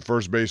pretty good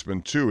first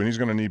baseman too, and he's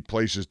going to need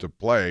places to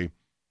play.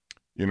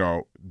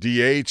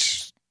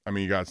 DH, I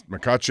mean, you got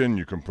McCutchen.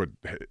 You can put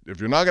 – if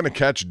you're not going to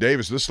catch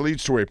Davis, this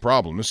leads to a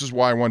problem. This is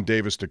why I want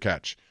Davis to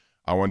catch.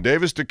 I want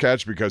Davis to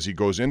catch because he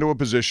goes into a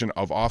position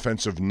of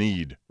offensive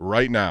need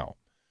right now,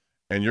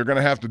 and you're going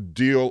to have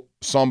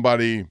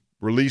to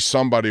release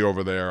somebody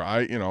over there.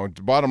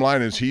 The bottom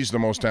line is he's the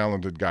most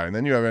talented guy. And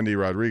then you have Andy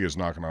Rodriguez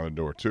knocking on the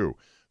door too.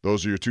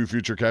 Those are your two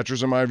future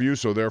catchers in my view.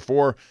 So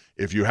therefore,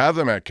 if you have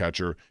them at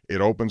catcher,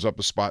 it opens up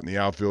a spot in the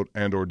outfield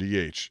and or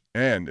DH.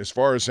 And as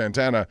far as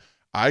Santana,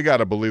 I got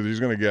to believe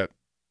that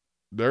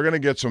they're going to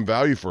get some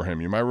value for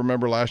him. You might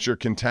remember last year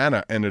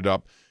Quintana ended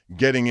up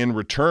getting in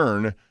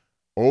return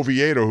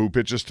Oviedo, who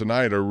pitches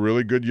tonight, a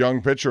really good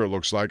young pitcher, it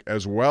looks like,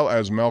 as well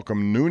as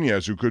Malcolm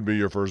Nunez, who could be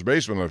your first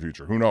baseman in the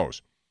future. Who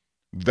knows?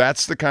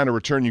 That's the kind of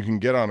return you can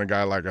get on a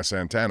guy like a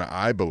Santana,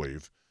 I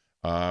believe,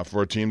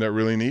 for a team that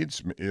really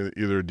needs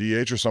either a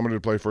DH or somebody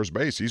to play first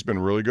base. He's been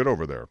really good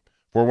over there.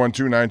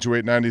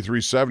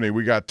 412-928-9370.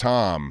 We got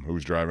Tom,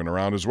 who's driving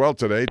around as well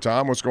today.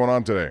 Tom, what's going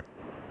on today?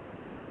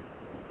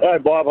 Hi,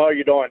 Bob. How are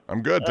you doing?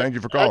 I'm good. Thank you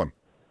for calling.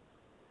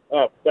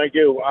 Thank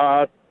you.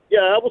 I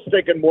was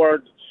thinking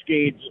more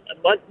Skeens.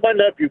 My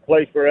nephew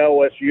plays for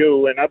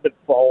LSU, and I've been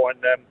following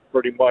them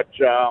pretty much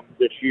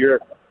this year.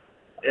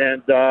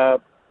 And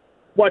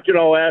watching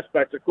all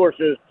aspects, of course,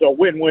 it's a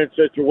win-win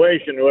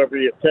situation, whoever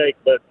you take,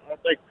 but I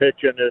think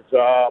pitching is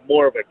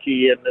more of a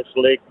key in this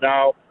league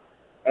now.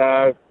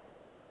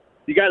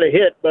 You got to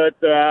hit, but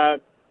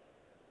it's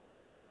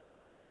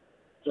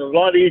a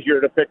lot easier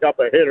to pick up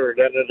a hitter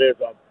than it is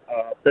a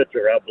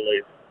pitcher, I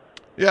believe.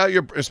 Yeah,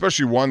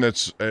 especially one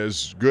that's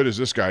as good as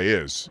this guy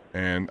is.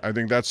 And I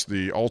think that's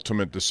the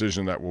ultimate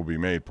decision that will be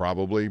made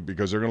probably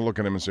because they're going to look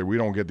at him and say, we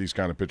don't get these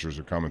kind of pitchers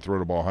who come and throw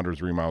the ball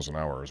 103 miles an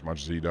hour as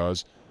much as he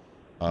does.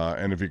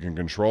 And if he can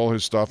control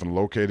his stuff and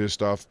locate his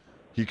stuff,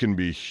 he can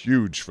be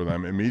huge for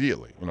them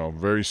immediately,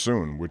 very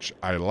soon, which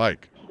I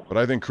like. But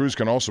I think Cruz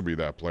can also be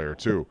that player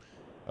too.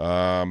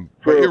 But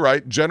you're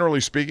right. Generally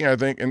speaking, I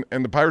think,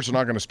 and the Pirates are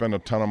not going to spend a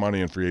ton of money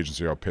in free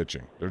agency on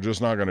pitching. They're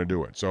just not going to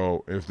do it.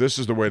 So if this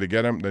is the way to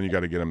get him, then you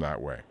got to get him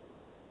that way.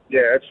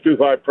 Yeah, it's too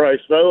high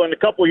price, though. In a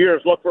couple of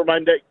years, look for my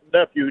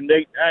nephew,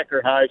 Nate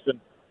Ackerheisen,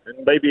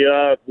 and maybe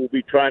we'll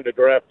be trying to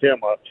draft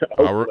him up.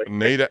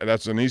 Nate,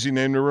 that's an easy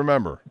name to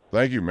remember.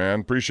 Thank you,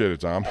 man. Appreciate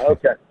it, Tom.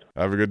 Okay.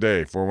 Have a good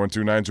day.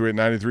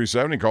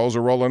 412-928-9370. Calls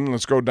are rolling.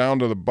 Let's go down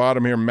to the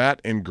bottom here.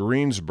 Matt in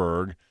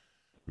Greensburg,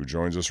 who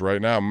joins us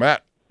right now.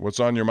 Matt, what's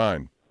on your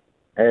mind?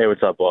 Hey,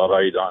 what's up, Bob? How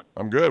you doing?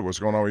 I'm good. What's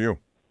going on with you?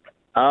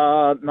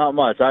 Not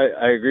much.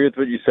 I agree with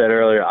what you said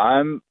earlier.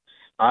 I'm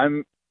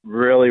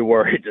really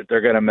worried that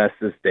they're going to mess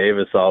this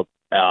Davis up.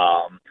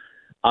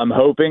 I'm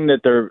hoping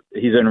that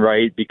he's in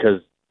right because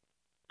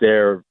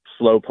they're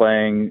slow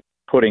playing,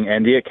 putting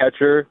Endy at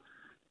catcher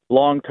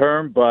long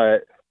term.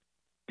 But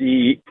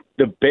the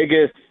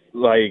biggest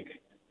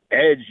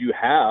edge you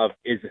have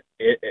is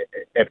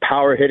a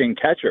power hitting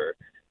catcher,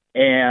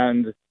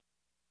 and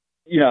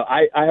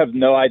I have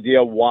no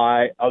idea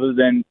why other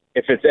than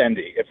if it's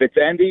Endy. If it's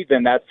Endy,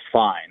 then that's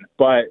fine.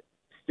 But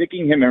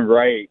sticking him in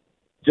right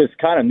just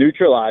kind of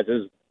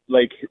neutralizes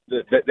the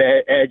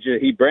edge that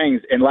he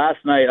brings. And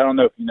last night, I don't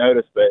know if you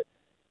noticed, but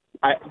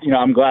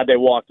I'm glad they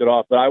walked it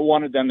off. But I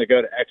wanted them to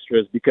go to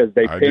extras because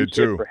they pinched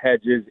it for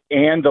Hedges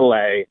and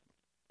DeLay.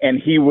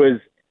 And he was,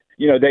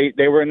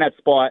 they were in that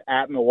spot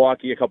at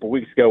Milwaukee a couple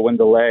weeks ago when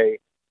DeLay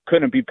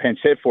couldn't be pinch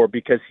hit for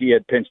because he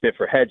had pinched it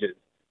for Hedges.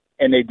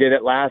 And they did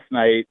it last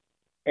night.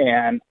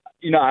 And,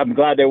 I'm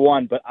glad they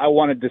won, but I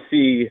wanted to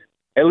see,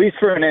 at least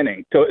for an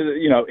inning,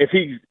 if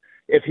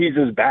he's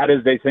as bad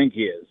as they think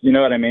he is. You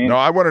know what I mean? No,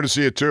 I wanted to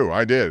see it too.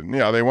 I did.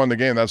 They won the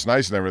game. That's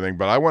nice and everything.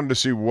 But I wanted to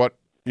see what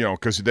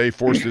because they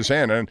forced his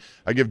hand. And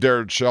I give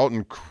Derek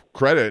Shelton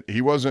credit.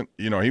 He wasn't,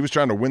 he was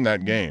trying to win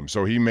that game.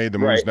 So he made the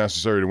moves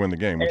necessary to win the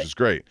game, which is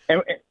great.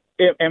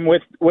 And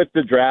with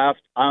the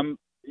draft,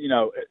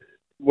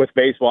 with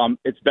baseball,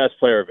 it's best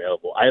player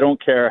available. I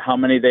don't care how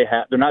many they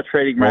have. They're not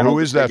trading Reynolds. Who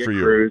is that for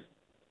you? Cruz.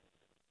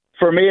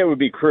 For me, it would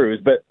be Cruz.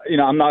 But,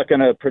 I'm not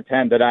going to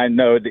pretend that I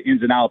know the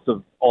ins and outs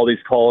of all these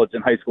college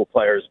and high school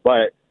players.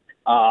 But,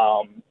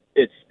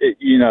 if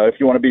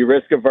you want to be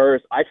risk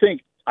averse, I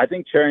think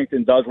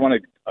Cherington does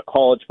want a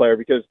college player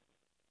because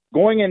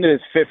going into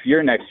his 5th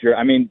year next year,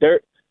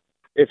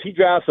 if he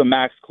drafts a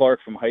Max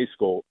Clark from high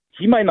school,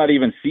 he might not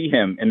even see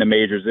him in the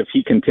majors if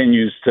he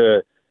continues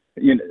to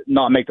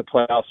not make the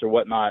playoffs or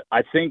whatnot.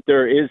 I think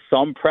there is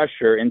some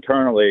pressure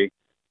internally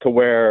to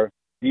where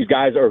these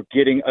guys are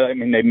getting.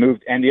 They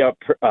moved Andy up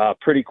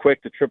pretty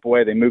quick to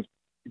AAA. They moved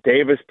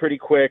Davis pretty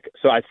quick.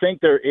 So I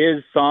think there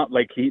is some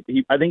I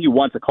think he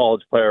wants a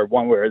college player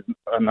one way or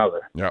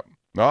another. Yeah.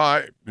 No,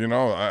 I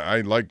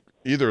like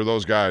either of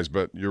those guys,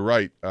 but you're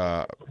right.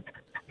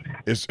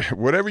 It's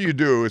whatever you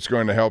do, it's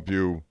going to help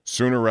you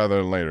sooner rather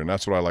than later, and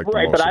that's what I like the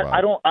most about it.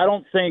 I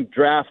don't think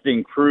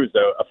drafting Cruz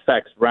though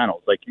affects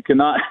Reynolds. You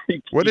cannot.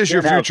 What is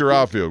your future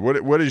outfield?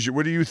 What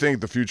do you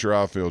think the future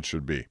outfield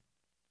should be?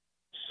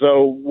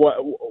 So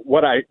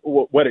what it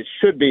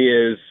should be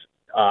is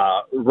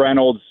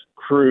Reynolds,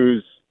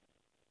 Cruz,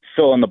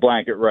 fill in the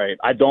blanket right.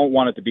 I don't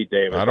want it to be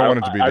Davis. I don't want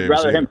it to be Davis. I'd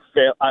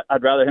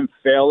rather him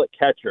fail at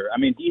catcher.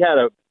 He had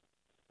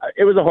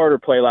it was a harder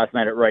play last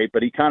night at right,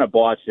 but he kind of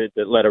botched it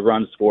that let a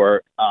run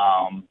score.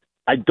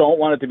 I don't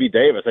want it to be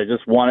Davis. I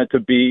just want it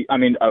to be,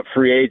 a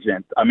free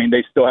agent.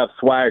 They still have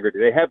swagger.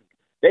 They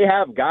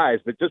have guys,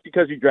 but just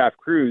because you draft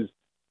Cruz,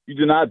 you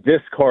do not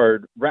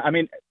discard.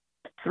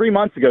 3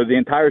 months ago, the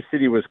entire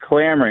city was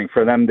clamoring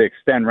for them to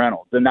extend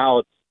Reynolds, and now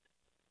it's,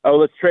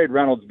 let's trade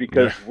Reynolds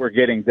because we're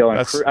getting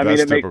Dylan Cruz.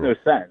 It makes no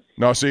sense.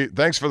 No, see,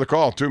 thanks for the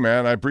call too,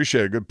 man. I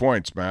appreciate it. Good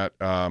points, Matt.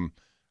 I'm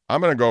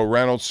going to go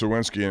Reynolds,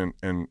 Sawinski,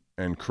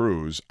 and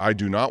Cruz. I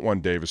do not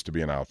want Davis to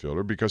be an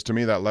outfielder because to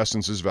me that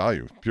lessens his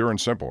value, pure and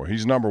simple.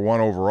 He's number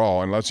 1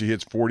 overall unless he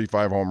hits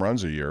 45 home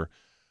runs a year.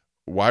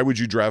 Why would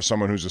you draft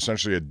someone who's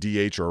essentially a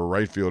DH or a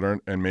right fielder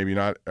and maybe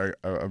not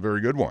a very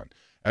good one,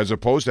 as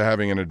opposed to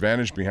having an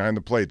advantage behind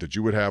the plate that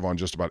you would have on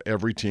just about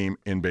every team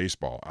in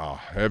baseball, a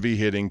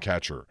heavy-hitting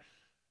catcher.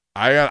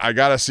 I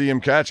got to see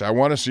him catch. I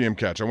want to see him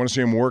catch. I want to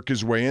see him work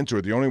his way into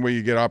it. The only way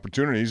you get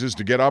opportunities is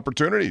to get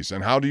opportunities.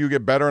 And how do you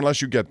get better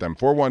unless you get them?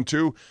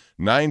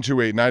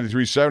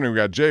 412-928-9370. We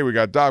got Jay, we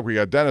got Doc, we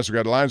got Dennis, we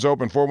got lines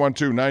open.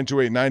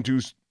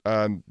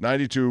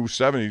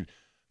 412-928-9270.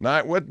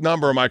 What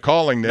number am I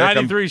calling, Nick?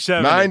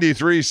 9370.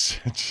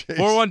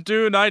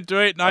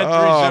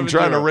 412-928-9370. I'm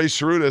trying to race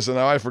through this, and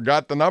now I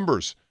forgot the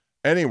numbers.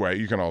 Anyway,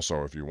 you can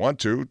also, if you want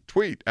to,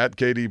 tweet at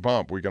KD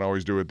Pump. We can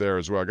always do it there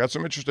as well. I got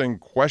some interesting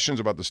questions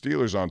about the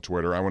Steelers on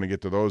Twitter. I want to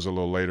get to those a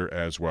little later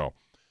as well.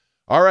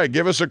 All right,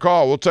 give us a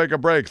call. We'll take a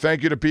break.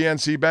 Thank you to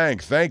PNC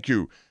Bank. Thank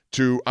you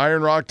to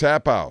Iron Rock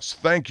Tap House.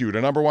 Thank you to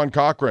Number 1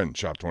 Cochran.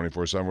 Shop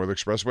 24/7 with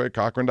Expressway at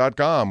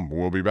Cochran.com.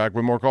 We'll be back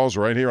with more calls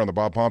right here on the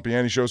Bob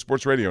Pompiani Show,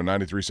 Sports Radio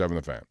 93.7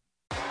 The Fan.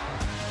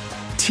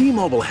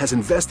 T-Mobile has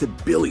invested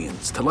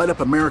billions to light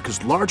up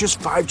America's largest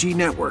 5G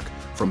network,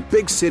 from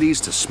big cities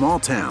to small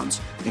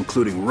towns,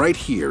 including right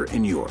here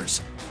in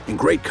yours. And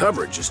great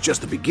coverage is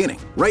just the beginning.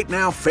 Right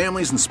now,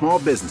 families and small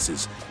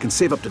businesses can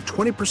save up to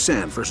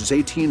 20% versus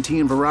AT&T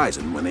and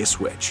Verizon when they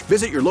switch.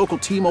 Visit your local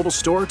T-Mobile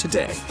store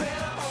today.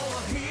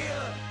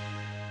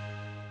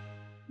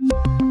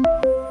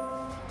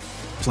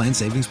 Plan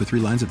savings with 3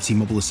 lines of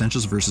T-Mobile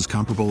Essentials versus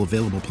comparable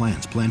available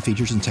plans. Plan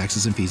features and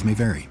taxes and fees may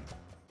vary.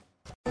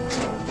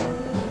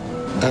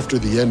 After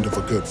the end of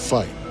a good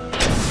fight,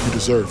 you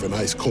deserve an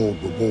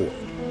ice-cold reward.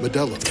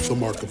 Modelo, the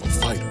mark of a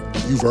fighter.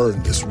 You've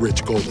earned this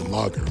rich golden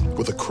lager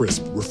with a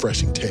crisp,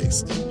 refreshing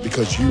taste.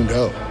 Because you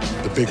know,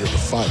 the bigger the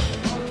fight,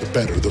 the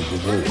better the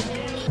reward.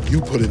 You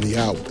put in the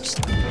hours,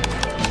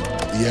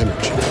 the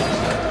energy,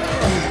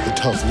 the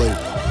tough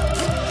labor.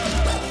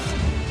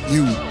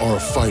 You are a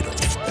fighter,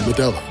 and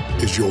Modelo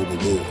is your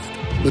reward.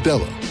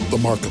 Modelo, the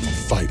mark of a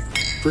fighter.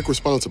 Drink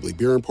responsibly.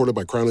 Beer imported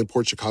by Crown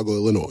Imports, Chicago,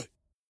 Illinois.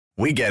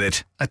 We get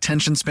it.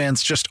 Attention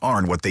spans just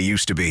aren't what they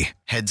used to be.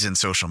 Heads in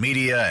social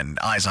media and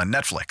eyes on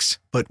Netflix.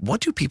 But what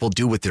do people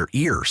do with their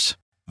ears?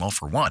 Well,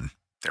 for one,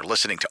 they're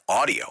listening to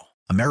audio.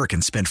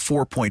 Americans spend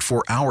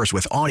 4.4 hours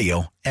with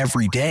audio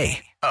every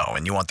day. Oh,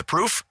 and you want the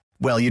proof?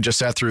 Well, you just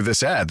sat through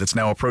this ad that's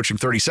now approaching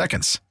 30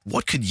 seconds.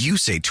 What could you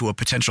say to a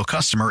potential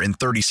customer in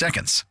 30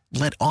 seconds?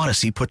 Let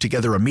Odyssey put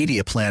together a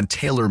media plan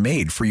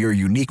tailor-made for your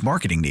unique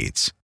marketing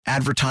needs.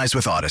 Advertise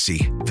with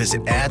Odyssey.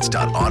 Visit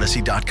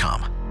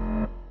ads.odyssey.com.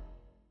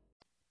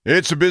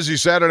 It's a busy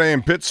Saturday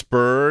in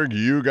Pittsburgh.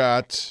 You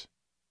got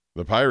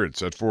the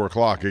Pirates at 4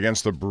 o'clock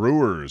against the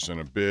Brewers in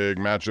a big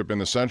matchup in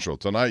the Central.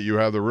 Tonight you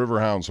have the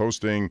Riverhounds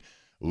hosting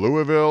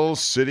Louisville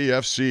City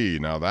FC.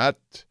 Now that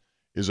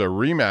is a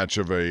rematch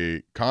of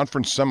a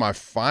conference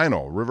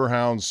semifinal.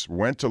 Riverhounds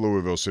went to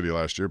Louisville City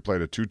last year,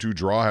 played a 2-2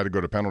 draw, had to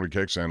go to penalty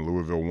kicks, and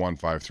Louisville won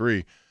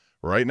 5-3.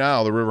 Right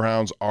now, the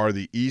Riverhounds are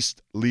the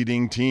East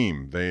leading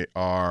team. They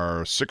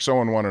are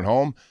 6-0-1 at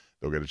home.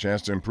 They'll get a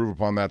chance to improve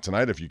upon that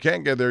tonight. If you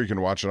can't get there, you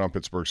can watch it on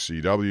Pittsburgh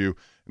CW.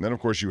 And then, of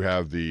course, you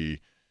have the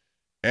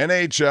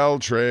NHL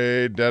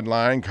trade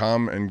deadline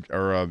the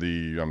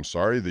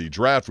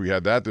draft. We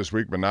had that this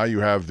week, but now you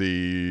have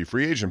the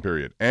free agent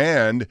period.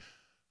 And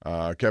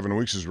Kevin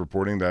Weeks is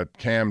reporting that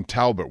Cam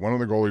Talbot, one of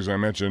the goalies I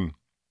mentioned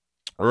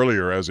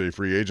earlier as a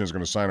free agent, is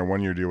going to sign a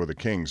one-year deal with the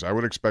Kings. I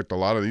would expect a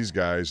lot of these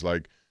guys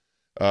like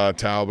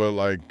Talbot,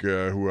 like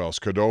who else?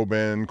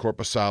 Khudobin,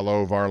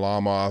 Korpisalo,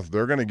 Varlamov.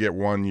 They're going to get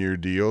one-year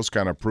deals,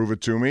 kind of prove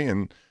it to me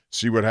and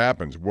see what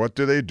happens. What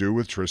do they do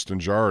with Tristan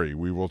Jarry?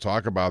 We will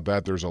talk about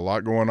that. There's a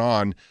lot going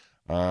on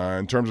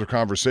in terms of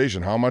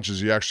conversation. How much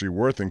is he actually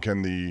worth, and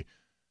can the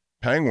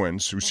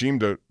Penguins, who seem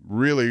to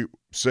really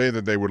say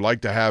that they would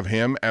like to have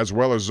him as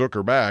well as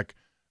Zucker back,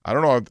 I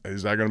don't know,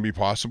 is that going to be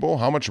possible?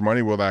 How much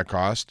money will that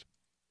cost?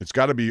 It's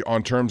got to be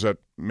on terms that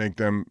make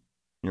them,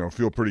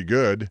 feel pretty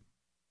good.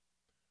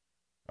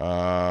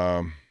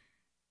 Tristan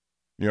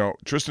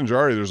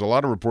Jarry, there's a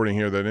lot of reporting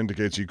here that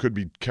indicates he could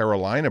be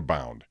Carolina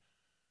bound.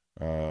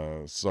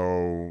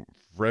 So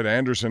Fred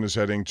Anderson is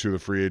heading to the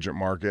free agent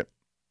market.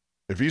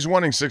 If he's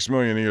wanting $6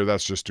 million a year,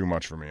 that's just too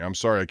much for me. I'm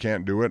sorry, I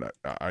can't do it.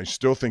 I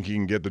still think he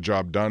can get the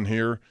job done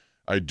here.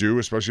 I do,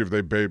 especially if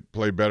they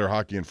play better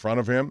hockey in front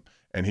of him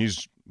and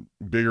he's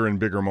bigger in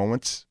bigger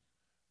moments.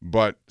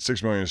 But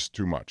 $6 million is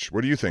too much.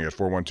 What do you think at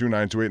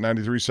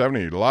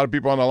 412-928-9370? A lot of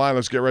people on the line.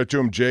 Let's get right to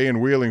them. Jay in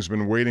Wheeling's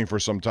been waiting for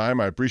some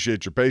time. I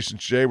appreciate your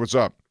patience. Jay, what's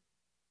up?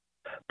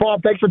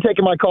 Bob, thanks for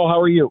taking my call.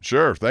 How are you?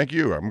 Sure, thank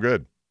you. I'm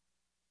good.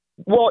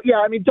 Well,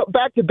 yeah,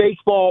 back to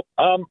baseball.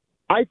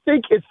 I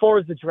think as far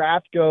as the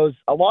draft goes,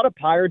 a lot of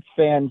Pirates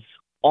fans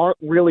aren't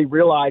really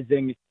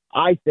realizing,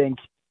 I think,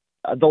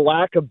 the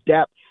lack of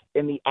depth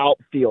in the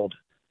outfield.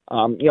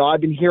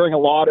 I've been hearing a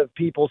lot of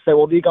people say,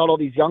 well, they got all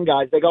these young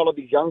guys.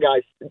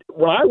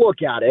 When I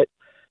look at it,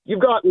 you've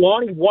got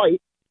Lonnie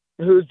White,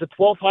 who's the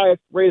 12th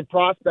highest rated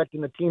prospect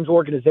in the team's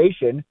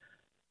organization,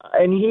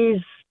 and he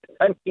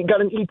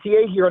got an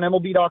ETA here on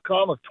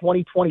MLB.com of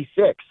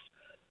 2026.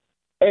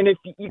 And if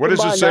you what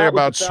does it say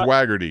about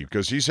Swaggerty?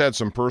 Because he's had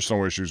some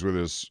personal issues with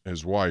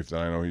his wife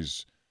that I know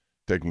he's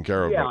taking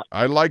care of. Yeah. But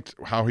I liked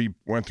how he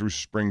went through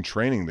spring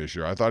training this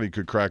year. I thought he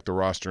could crack the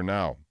roster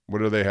now. What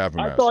do they have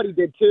him as? I thought he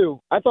did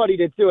too,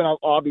 and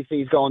obviously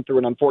he's going through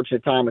an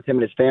unfortunate time with him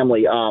and his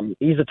family.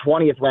 He's a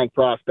 20th ranked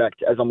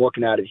prospect as I'm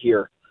looking at it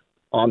here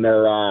on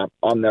their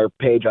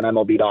page on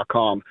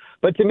MLB.com.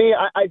 But to me,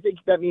 I think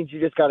that means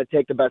you just got to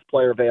take the best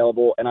player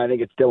available, and I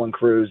think it's Dylan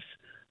Cruz.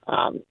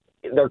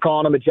 They're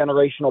calling him a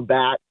generational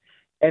bat.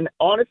 And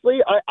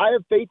honestly, I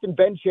have faith in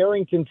Ben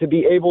Cherington to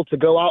be able to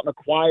go out and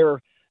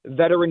acquire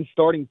veteran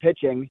starting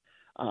pitching.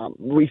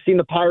 We've seen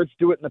the Pirates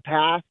do it in the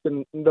past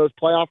and those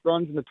playoff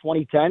runs in the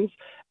 2010s.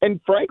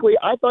 And frankly,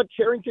 I thought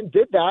Cherington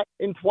did that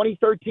in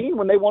 2013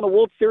 when they won a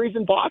World Series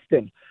in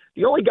Boston.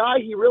 The only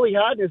guy he really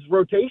had in his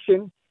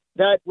rotation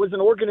that was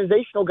an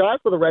organizational guy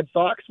for the Red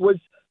Sox was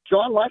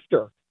John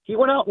Lester. He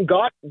went out and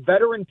got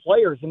veteran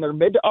players in their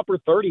mid to upper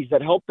 30s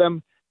that helped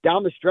them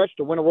down the stretch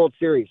to win a World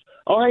Series.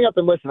 I'll hang up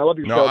and listen. I love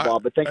your show,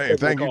 Bob. But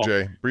thank you,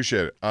 Jay.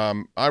 Appreciate it.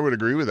 I would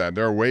agree with that.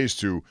 There are ways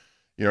to,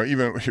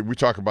 even we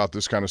talk about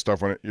this kind of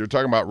stuff when you're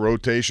talking about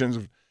rotations.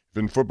 If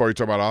in football, you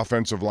talk about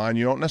offensive line.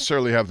 You don't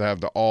necessarily have to have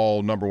the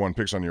all number one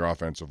picks on your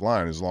offensive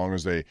line. As long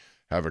as they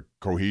have a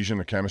cohesion,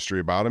 a chemistry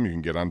about them, you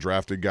can get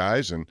undrafted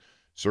guys. And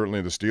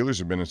certainly the Steelers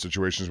have been in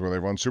situations where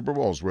they've won Super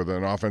Bowls with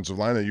an offensive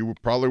line that you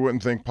probably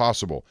wouldn't think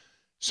possible.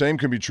 Same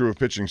can be true of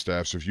pitching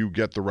staffs if you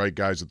get the right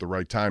guys at the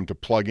right time to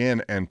plug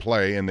in and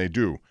play, and they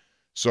do.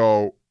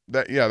 So,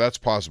 that's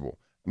possible.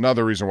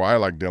 Another reason why I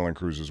like Dylan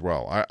Cruz as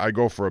well. I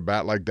go for a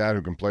bat like that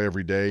who can play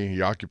every day.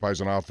 He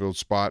occupies an outfield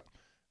spot.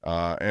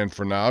 And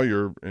for now,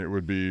 it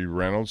would be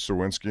Reynolds,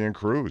 Sawinski, and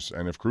Cruz.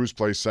 And if Cruz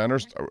plays center,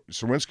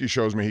 Sawinski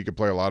shows me he could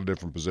play a lot of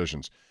different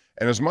positions.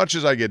 And as much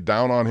as I get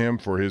down on him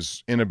for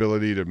his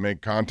inability to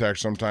make contact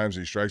sometimes,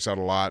 he strikes out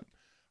a lot,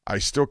 I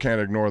still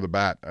can't ignore the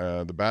bat.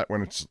 The bat,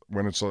 when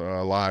it's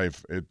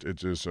alive,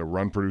 it is a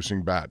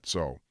run-producing bat.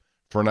 So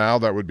for now,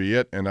 that would be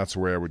it, and that's the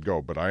way I would go.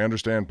 But I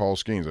understand Paul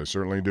Skeens. I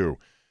certainly do.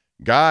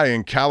 Guy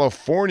in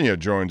California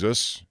joins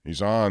us.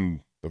 He's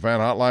on the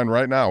fan hotline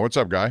right now. What's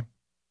up, Guy?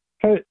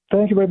 Hey,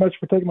 thank you very much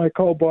for taking my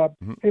call, Bob.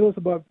 Mm-hmm. Hey,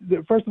 listen, Bob.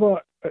 First of all,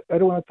 I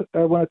want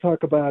to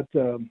talk about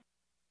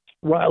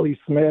Riley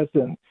Smith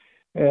and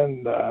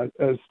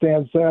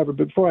Stan Savard.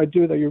 But before I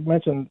do that, you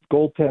mentioned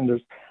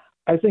goaltenders.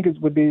 I think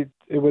it would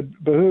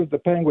behoove the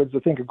Penguins to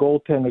think of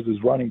goaltenders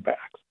as running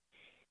backs.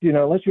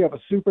 Unless you have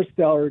a super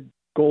stellar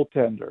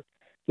goaltender,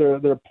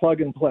 they're plug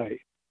and play.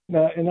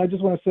 Now, and I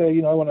just want to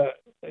say,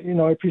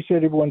 I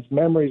appreciate everyone's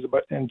memories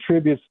and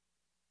tributes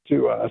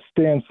to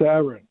Stan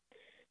Savard.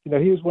 He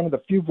was one of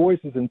the few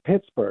voices in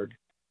Pittsburgh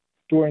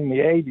during the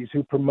 80s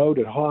who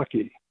promoted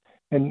hockey,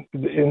 and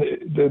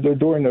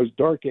during those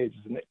dark ages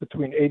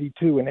between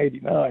 82 and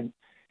 89.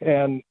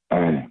 And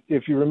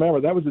if you remember,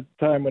 that was a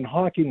time when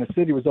hockey in the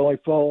city was only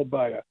followed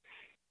by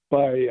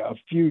a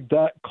few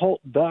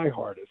cult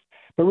diehardists.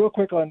 But real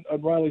quick on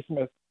Riley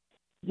Smith,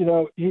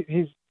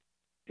 the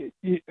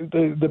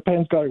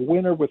Pens got a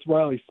winner with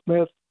Riley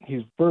Smith.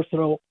 He's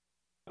versatile.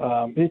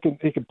 He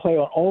can play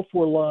on all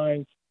four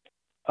lines.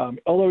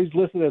 Although he's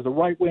listed as a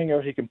right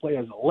winger, he can play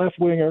as a left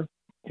winger.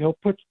 He'll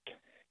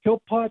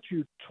pot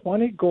you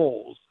 20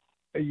 goals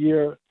a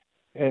year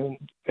and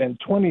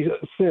 20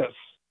 assists.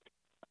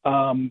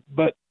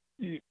 But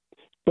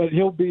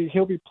he'll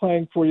be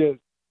playing for you.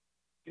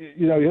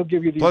 He'll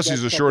give you. Plus,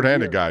 he's a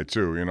shorthanded guy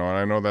too. And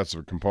I know that's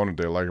a component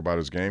they like about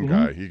his game.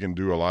 Guy. He can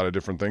do a lot of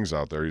different things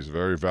out there. He's a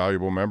very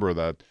valuable member of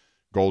that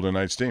Golden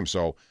Knights team.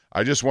 So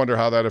I just wonder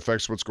how that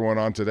affects what's going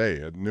on today.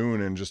 At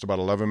noon, in just about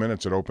 11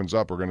 minutes, it opens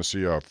up. We're going to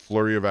see a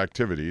flurry of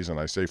activities, and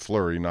I say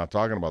flurry, not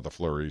talking about the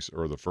flurries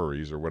or the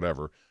furries or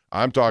whatever.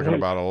 I'm talking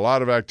about a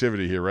lot of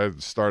activity here right at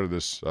the start of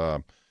this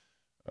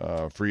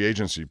free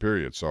agency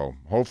period. So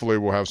hopefully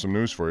we'll have some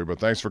news for you. But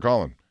thanks for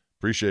calling.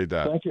 Appreciate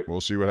that. Thank you.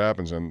 We'll see what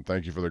happens, and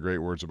thank you for the great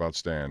words about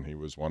Stan. He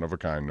was one of a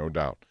kind, no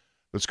doubt.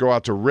 Let's go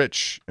out to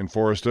Rich in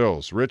Forest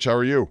Hills. Rich, how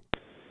are you?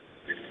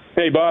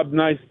 Hey, Bob.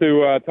 Nice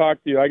to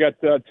talk to you. I got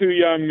two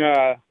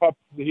young pups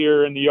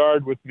here in the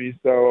yard with me,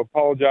 so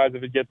apologize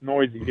if it gets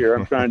noisy here.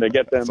 I'm trying to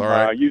get them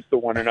used to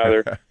one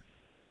another.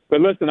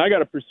 But listen, I got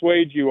to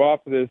persuade you off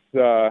of this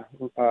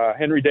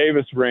Henry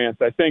Davis rant.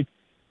 I think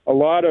a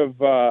lot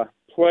of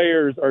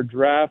players are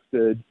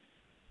drafted,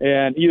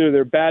 and either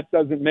their bat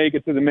doesn't make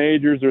it to the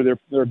majors or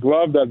their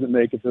glove doesn't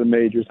make it to the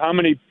majors. How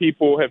many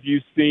people have you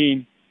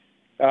seen?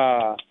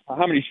 How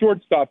many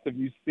shortstops have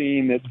you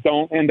seen that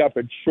don't end up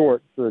at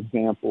short, for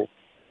example?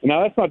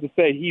 Now, that's not to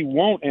say he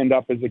won't end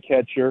up as a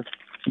catcher,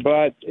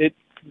 but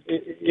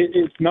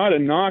it's not a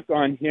knock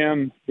on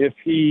him if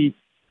he,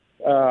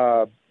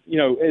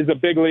 is a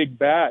big league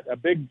bat, a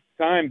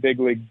big-time big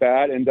league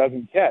bat, and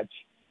doesn't catch.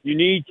 You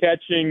need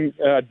catching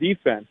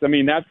defense. I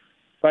mean, that's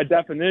by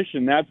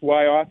definition. That's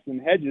why Austin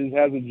Hedges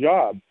has a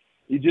job.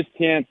 You just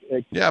can't.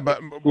 Yeah,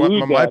 but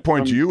my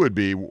point to you would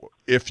be,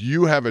 if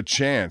you have a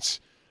chance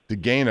to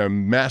gain a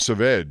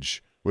massive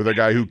edge with a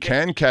guy who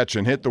can catch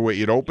and hit the way,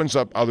 it opens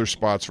up other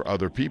spots for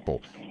other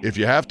people. If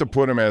you have to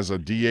put him as a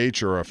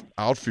DH or an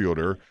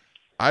outfielder,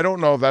 I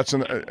don't know if that's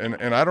and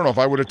I don't know if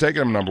I would have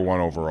taken him number one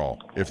overall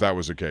if that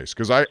was the case,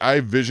 because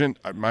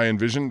my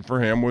envision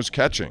for him was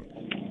catching,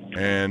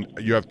 and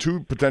you have two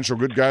potential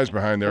good guys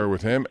behind there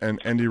with him and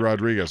Endy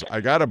Rodriguez.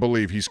 I got to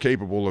believe he's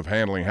capable of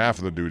handling half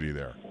of the duty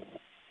there.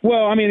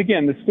 Well, I mean,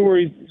 again, the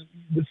jury's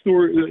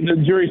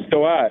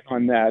still out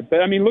on that.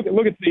 But I mean, look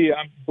at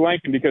I'm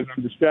blanking because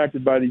I'm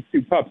distracted by these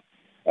two pups.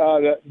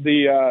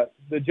 The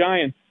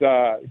Giants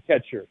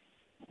catcher.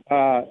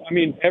 I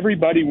mean,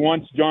 everybody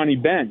wants Johnny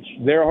Bench.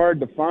 They're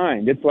hard to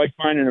find. It's like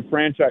finding a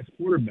franchise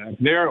quarterback.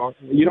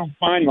 You don't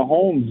find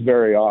Mahomes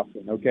very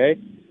often. Okay,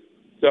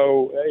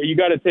 so you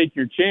got to take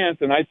your chance,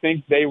 and I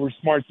think they were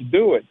smart to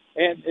do it.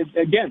 And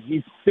again,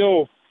 you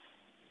still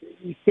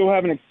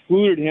haven't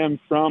excluded him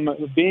from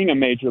being a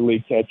major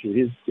league catcher.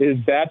 His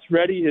bat's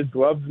ready, his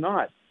glove's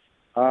not.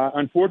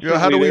 Unfortunately,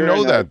 how do we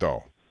know that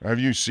though? Have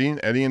you seen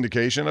any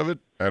indication of it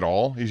at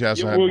all? He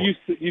hasn't had. Well, you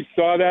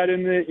saw that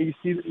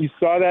you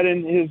saw that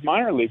in his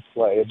minor league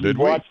play. If you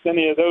watched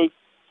any of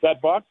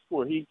that box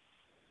score, he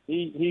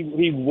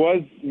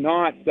was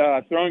not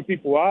throwing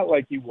people out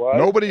like he was.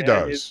 Nobody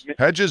does.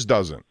 Hedges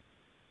doesn't.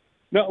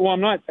 No, well,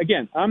 I'm not.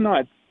 Again, I'm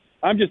not.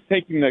 I'm just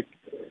taking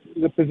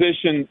the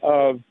position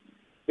of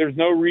there's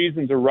no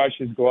reason to rush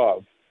his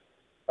glove.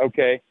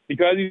 Okay,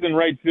 because he's in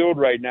right field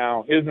right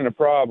now isn't a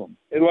problem.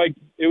 It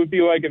would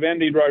be like if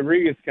Endy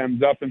Rodriguez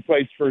comes up and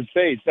plays first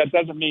base. That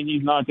doesn't mean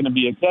he's not going to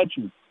be a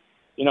catcher.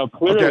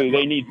 Clearly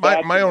they need.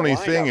 My only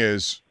thing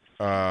is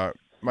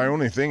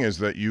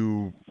that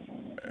you,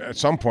 at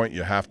some point,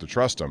 you have to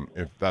trust him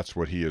if that's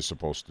what he is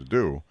supposed to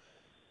do.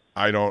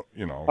 I don't,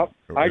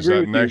 I is agree that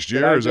with next you,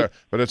 year?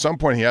 But at some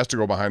point he has to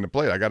go behind the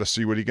plate. I got to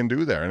see what he can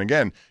do there. And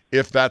again,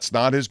 if that's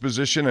not his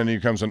position and he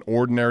becomes an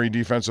ordinary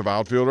defensive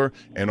outfielder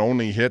and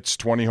only hits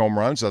 20 home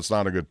runs, that's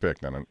not a good pick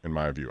then, in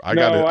my view. I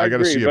got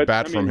to see a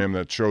bat from him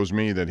that shows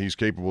me that he's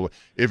capable.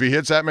 If he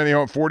hits that many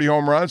 40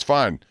 home runs,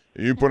 fine.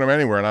 You put him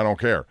anywhere and I don't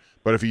care.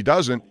 But if he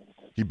doesn't,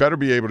 he better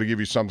be able to give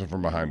you something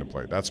from behind the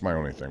plate. That's my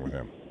only thing with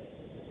him.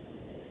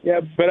 Yeah,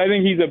 but I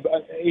think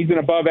he's an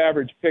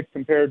above-average pick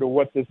compared to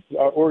what this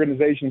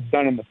organization's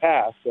done in the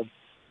past. And,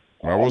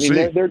 well, we'll see.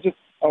 There are just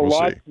a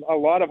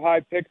lot of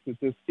high picks that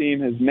this team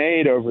has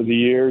made over the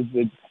years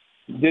that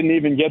didn't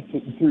even get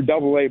through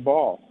Double-A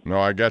ball. No,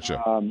 I get you.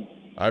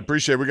 I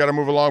appreciate it. We got to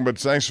move along, but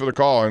thanks for the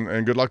call,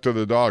 and good luck to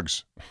the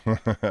dogs.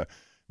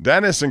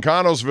 Dennis in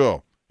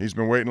Connellsville. He's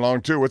been waiting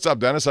long, too. What's up,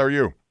 Dennis? How are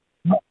you?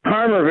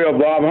 Harmerville,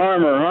 Bob.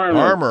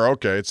 Harmer.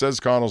 Okay. It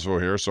says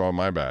Connellsville here, so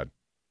my bad.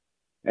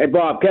 Hey,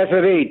 Bob,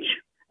 Kesavich.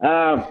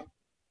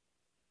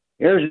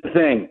 Here's the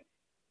thing.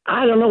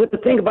 I don't know what to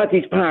think about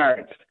these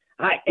Pirates.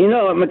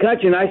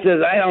 McCutcheon, I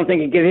says, I don't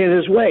think he can hit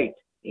his weight.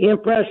 He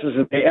impresses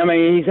me. I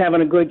mean, he's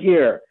having a good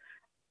year.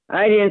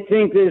 I didn't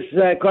think this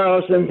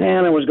Carlos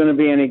Santana was going to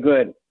be any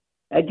good.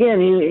 Again,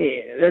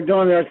 they're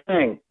doing their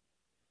thing.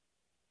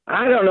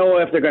 I don't know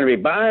if they're going to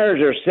be buyers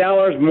or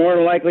sellers.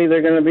 More likely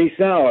they're going to be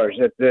sellers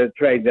at the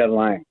trade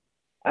deadline.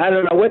 I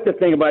don't know what to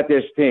think about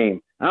this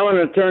team. I want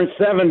to turn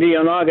 70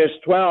 on August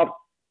 12th,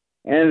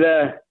 and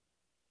I'd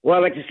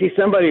like to see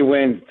somebody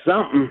win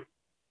something.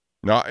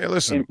 No, hey,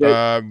 listen,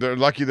 they're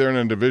lucky they're in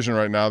a division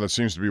right now that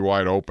seems to be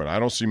wide open. I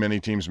don't see many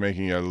teams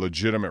making a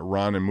legitimate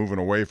run and moving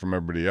away from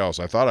everybody else.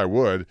 I thought I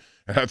would,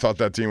 and I thought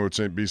that team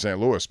would be St.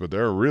 Louis, but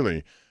they're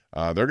really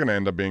they're going to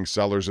end up being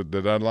sellers at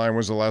the deadline.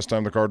 When's the last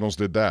time the Cardinals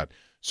did that?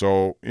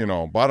 So,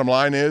 bottom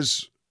line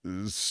is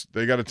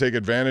they got to take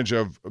advantage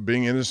of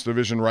being in this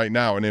division right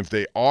now, and if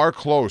they are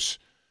close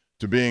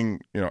to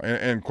being,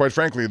 and quite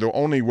frankly, the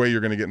only way you're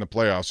going to get in the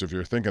playoffs, if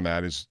you're thinking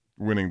that, is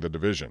winning the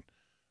division.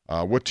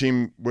 What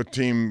team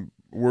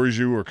worries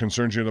you or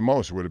concerns you the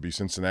most? Would it be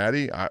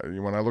Cincinnati?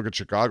 When I look at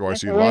Chicago, I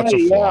see lots of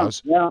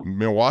flaws. Yeah.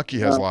 Milwaukee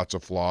has lots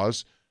of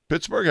flaws.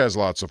 Pittsburgh has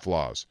lots of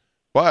flaws.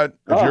 But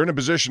if you're in a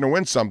position to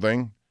win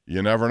something,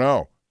 you never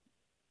know.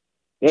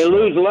 They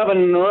lose 11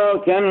 in a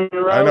row, 10 in a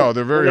row. I know.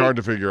 They're very hard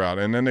to figure out.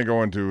 And then they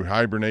go into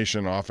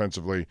hibernation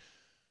offensively.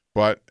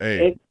 But,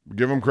 hey,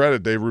 give them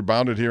credit. They've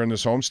rebounded here in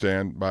this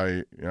homestand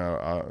by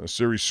a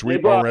series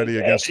sweep already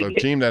against a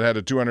team that had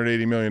a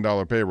 $280 million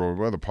payroll.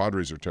 Well, the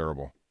Padres are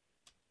terrible.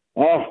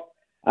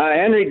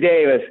 Henry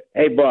Davis.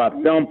 Hey,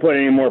 Bob, don't put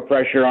any more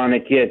pressure on the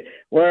kid.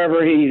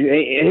 Wherever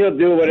he'll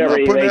do whatever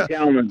they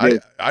tell him to do.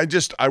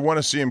 I want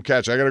to see him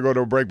catch. I got to go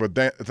to a break, but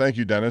thank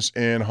you, Dennis,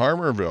 in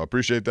Harmerville.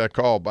 Appreciate that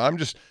call. But I'm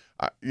just,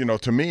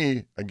 to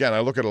me, again,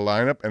 I look at a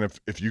lineup, and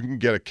if you can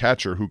get a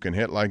catcher who can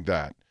hit like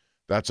that,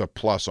 that's a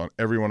plus on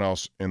everyone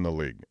else in the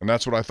league. And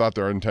that's what I thought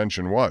their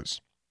intention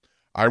was.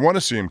 I want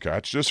to see him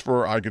catch just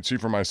I could see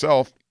for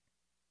myself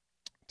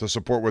to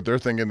support what they're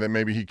thinking that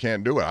maybe he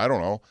can't do it. I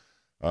don't know.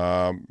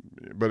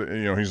 But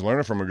he's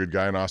learning from a good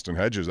guy in Austin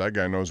Hedges. That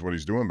guy knows what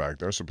he's doing back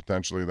there, so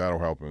potentially that'll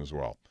help him as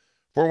well.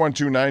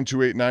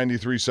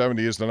 412-928-9370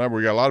 is the number.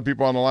 We got a lot of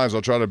people on the lines.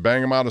 I'll try to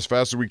bang them out as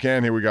fast as we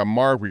can here. We got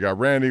Mark, we got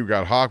Randy, we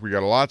got Hawk, we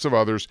got lots of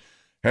others.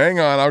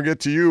 Hang on, I'll get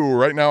to you.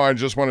 Right now, I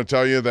just want to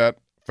tell you that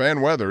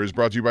Fan Weather is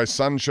brought to you by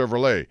Sun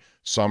Chevrolet.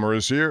 Summer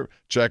is here.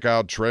 Check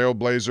out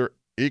Trailblazer,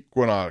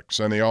 Equinox,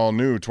 and the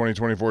all-new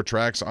 2024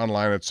 Trax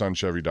online at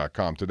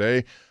sunchevy.com.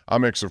 Today, a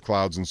mix of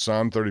clouds and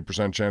sun,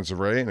 30% chance of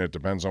rain. It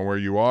depends on where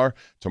you are.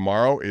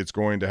 Tomorrow, it's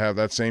going to have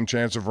that same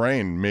chance of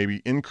rain,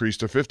 maybe increased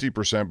to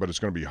 50%, but it's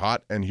going to be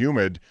hot and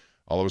humid.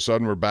 All of a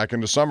sudden, we're back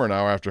into summer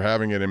now after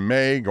having it in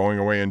May, going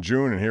away in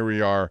June, and here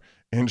we are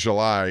in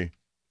July.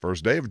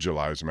 First day of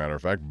July, as a matter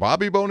of fact.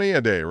 Bobby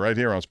Bonilla Day right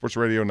here on Sports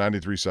Radio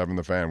 93.7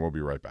 The Fan. We'll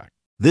be right back.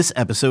 This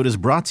episode is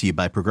brought to you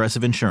by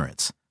Progressive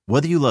Insurance.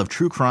 Whether you love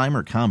true crime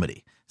or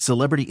comedy,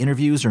 celebrity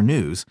interviews or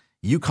news,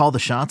 you call the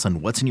shots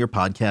on what's in your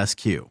podcast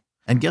queue.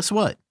 And guess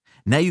what?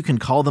 Now you can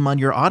call them on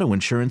your auto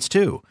insurance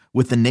too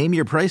with the Name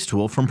Your Price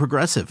tool from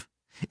Progressive.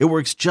 It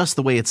works just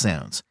the way it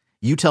sounds.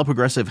 You tell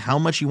Progressive how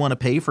much you want to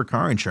pay for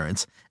car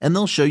insurance, and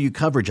they'll show you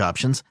coverage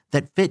options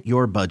that fit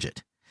your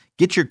budget.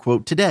 Get your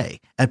quote today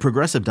at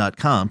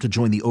Progressive.com to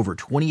join the over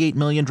 28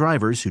 million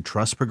drivers who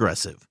trust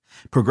Progressive.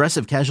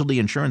 Progressive Casualty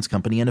Insurance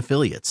Company and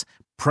Affiliates.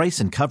 Price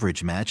and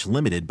coverage match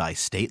limited by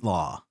state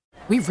law.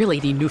 We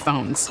really need new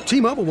phones.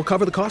 T-Mobile will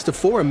cover the cost of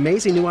 4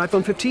 amazing new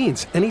iPhone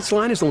 15s, and each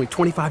line is only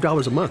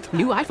 $25 a month.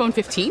 New iPhone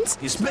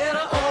 15s? It's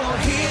better over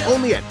here.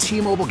 Only at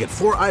T-Mobile, get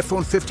 4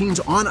 iPhone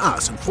 15s on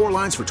us and 4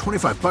 lines for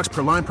 $25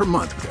 per line per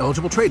month with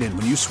eligible trade-in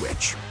when you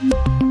switch.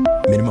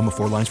 Minimum of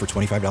 4 lines for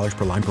 $25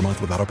 per line per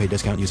month with autopay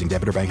discount using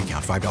debit or bank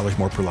account. $5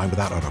 more per line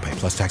without autopay,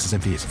 plus taxes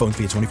and fees. Phone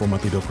fee at 24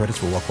 monthly bill credits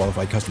for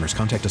well-qualified customers.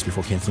 Contact us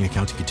before canceling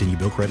account to continue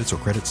bill credits or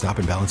credit stop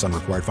and balance on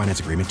required finance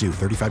agreement due.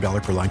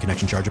 $35 per line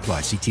connection charge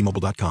applies. See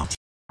T-Mobile.com.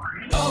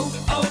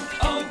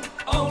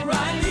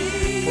 O'Reilly.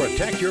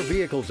 Protect your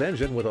vehicle's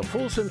engine with a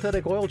full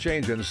synthetic oil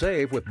change and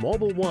save with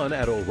Mobile One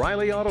at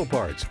O'Reilly Auto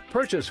Parts.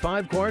 Purchase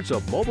 5 quarts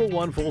of Mobile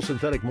One full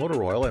synthetic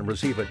motor oil and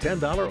receive a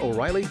 $10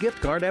 O'Reilly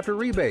gift card after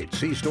rebate.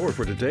 See store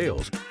for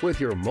details. With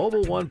your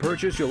Mobile One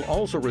purchase, you'll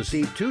also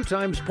receive 2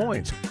 times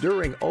points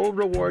during O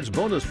Rewards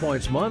Bonus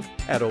Points Month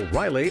at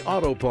O'Reilly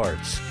Auto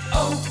Parts.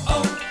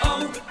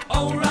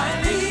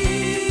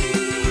 O'Reilly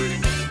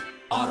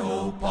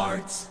Auto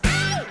Parts.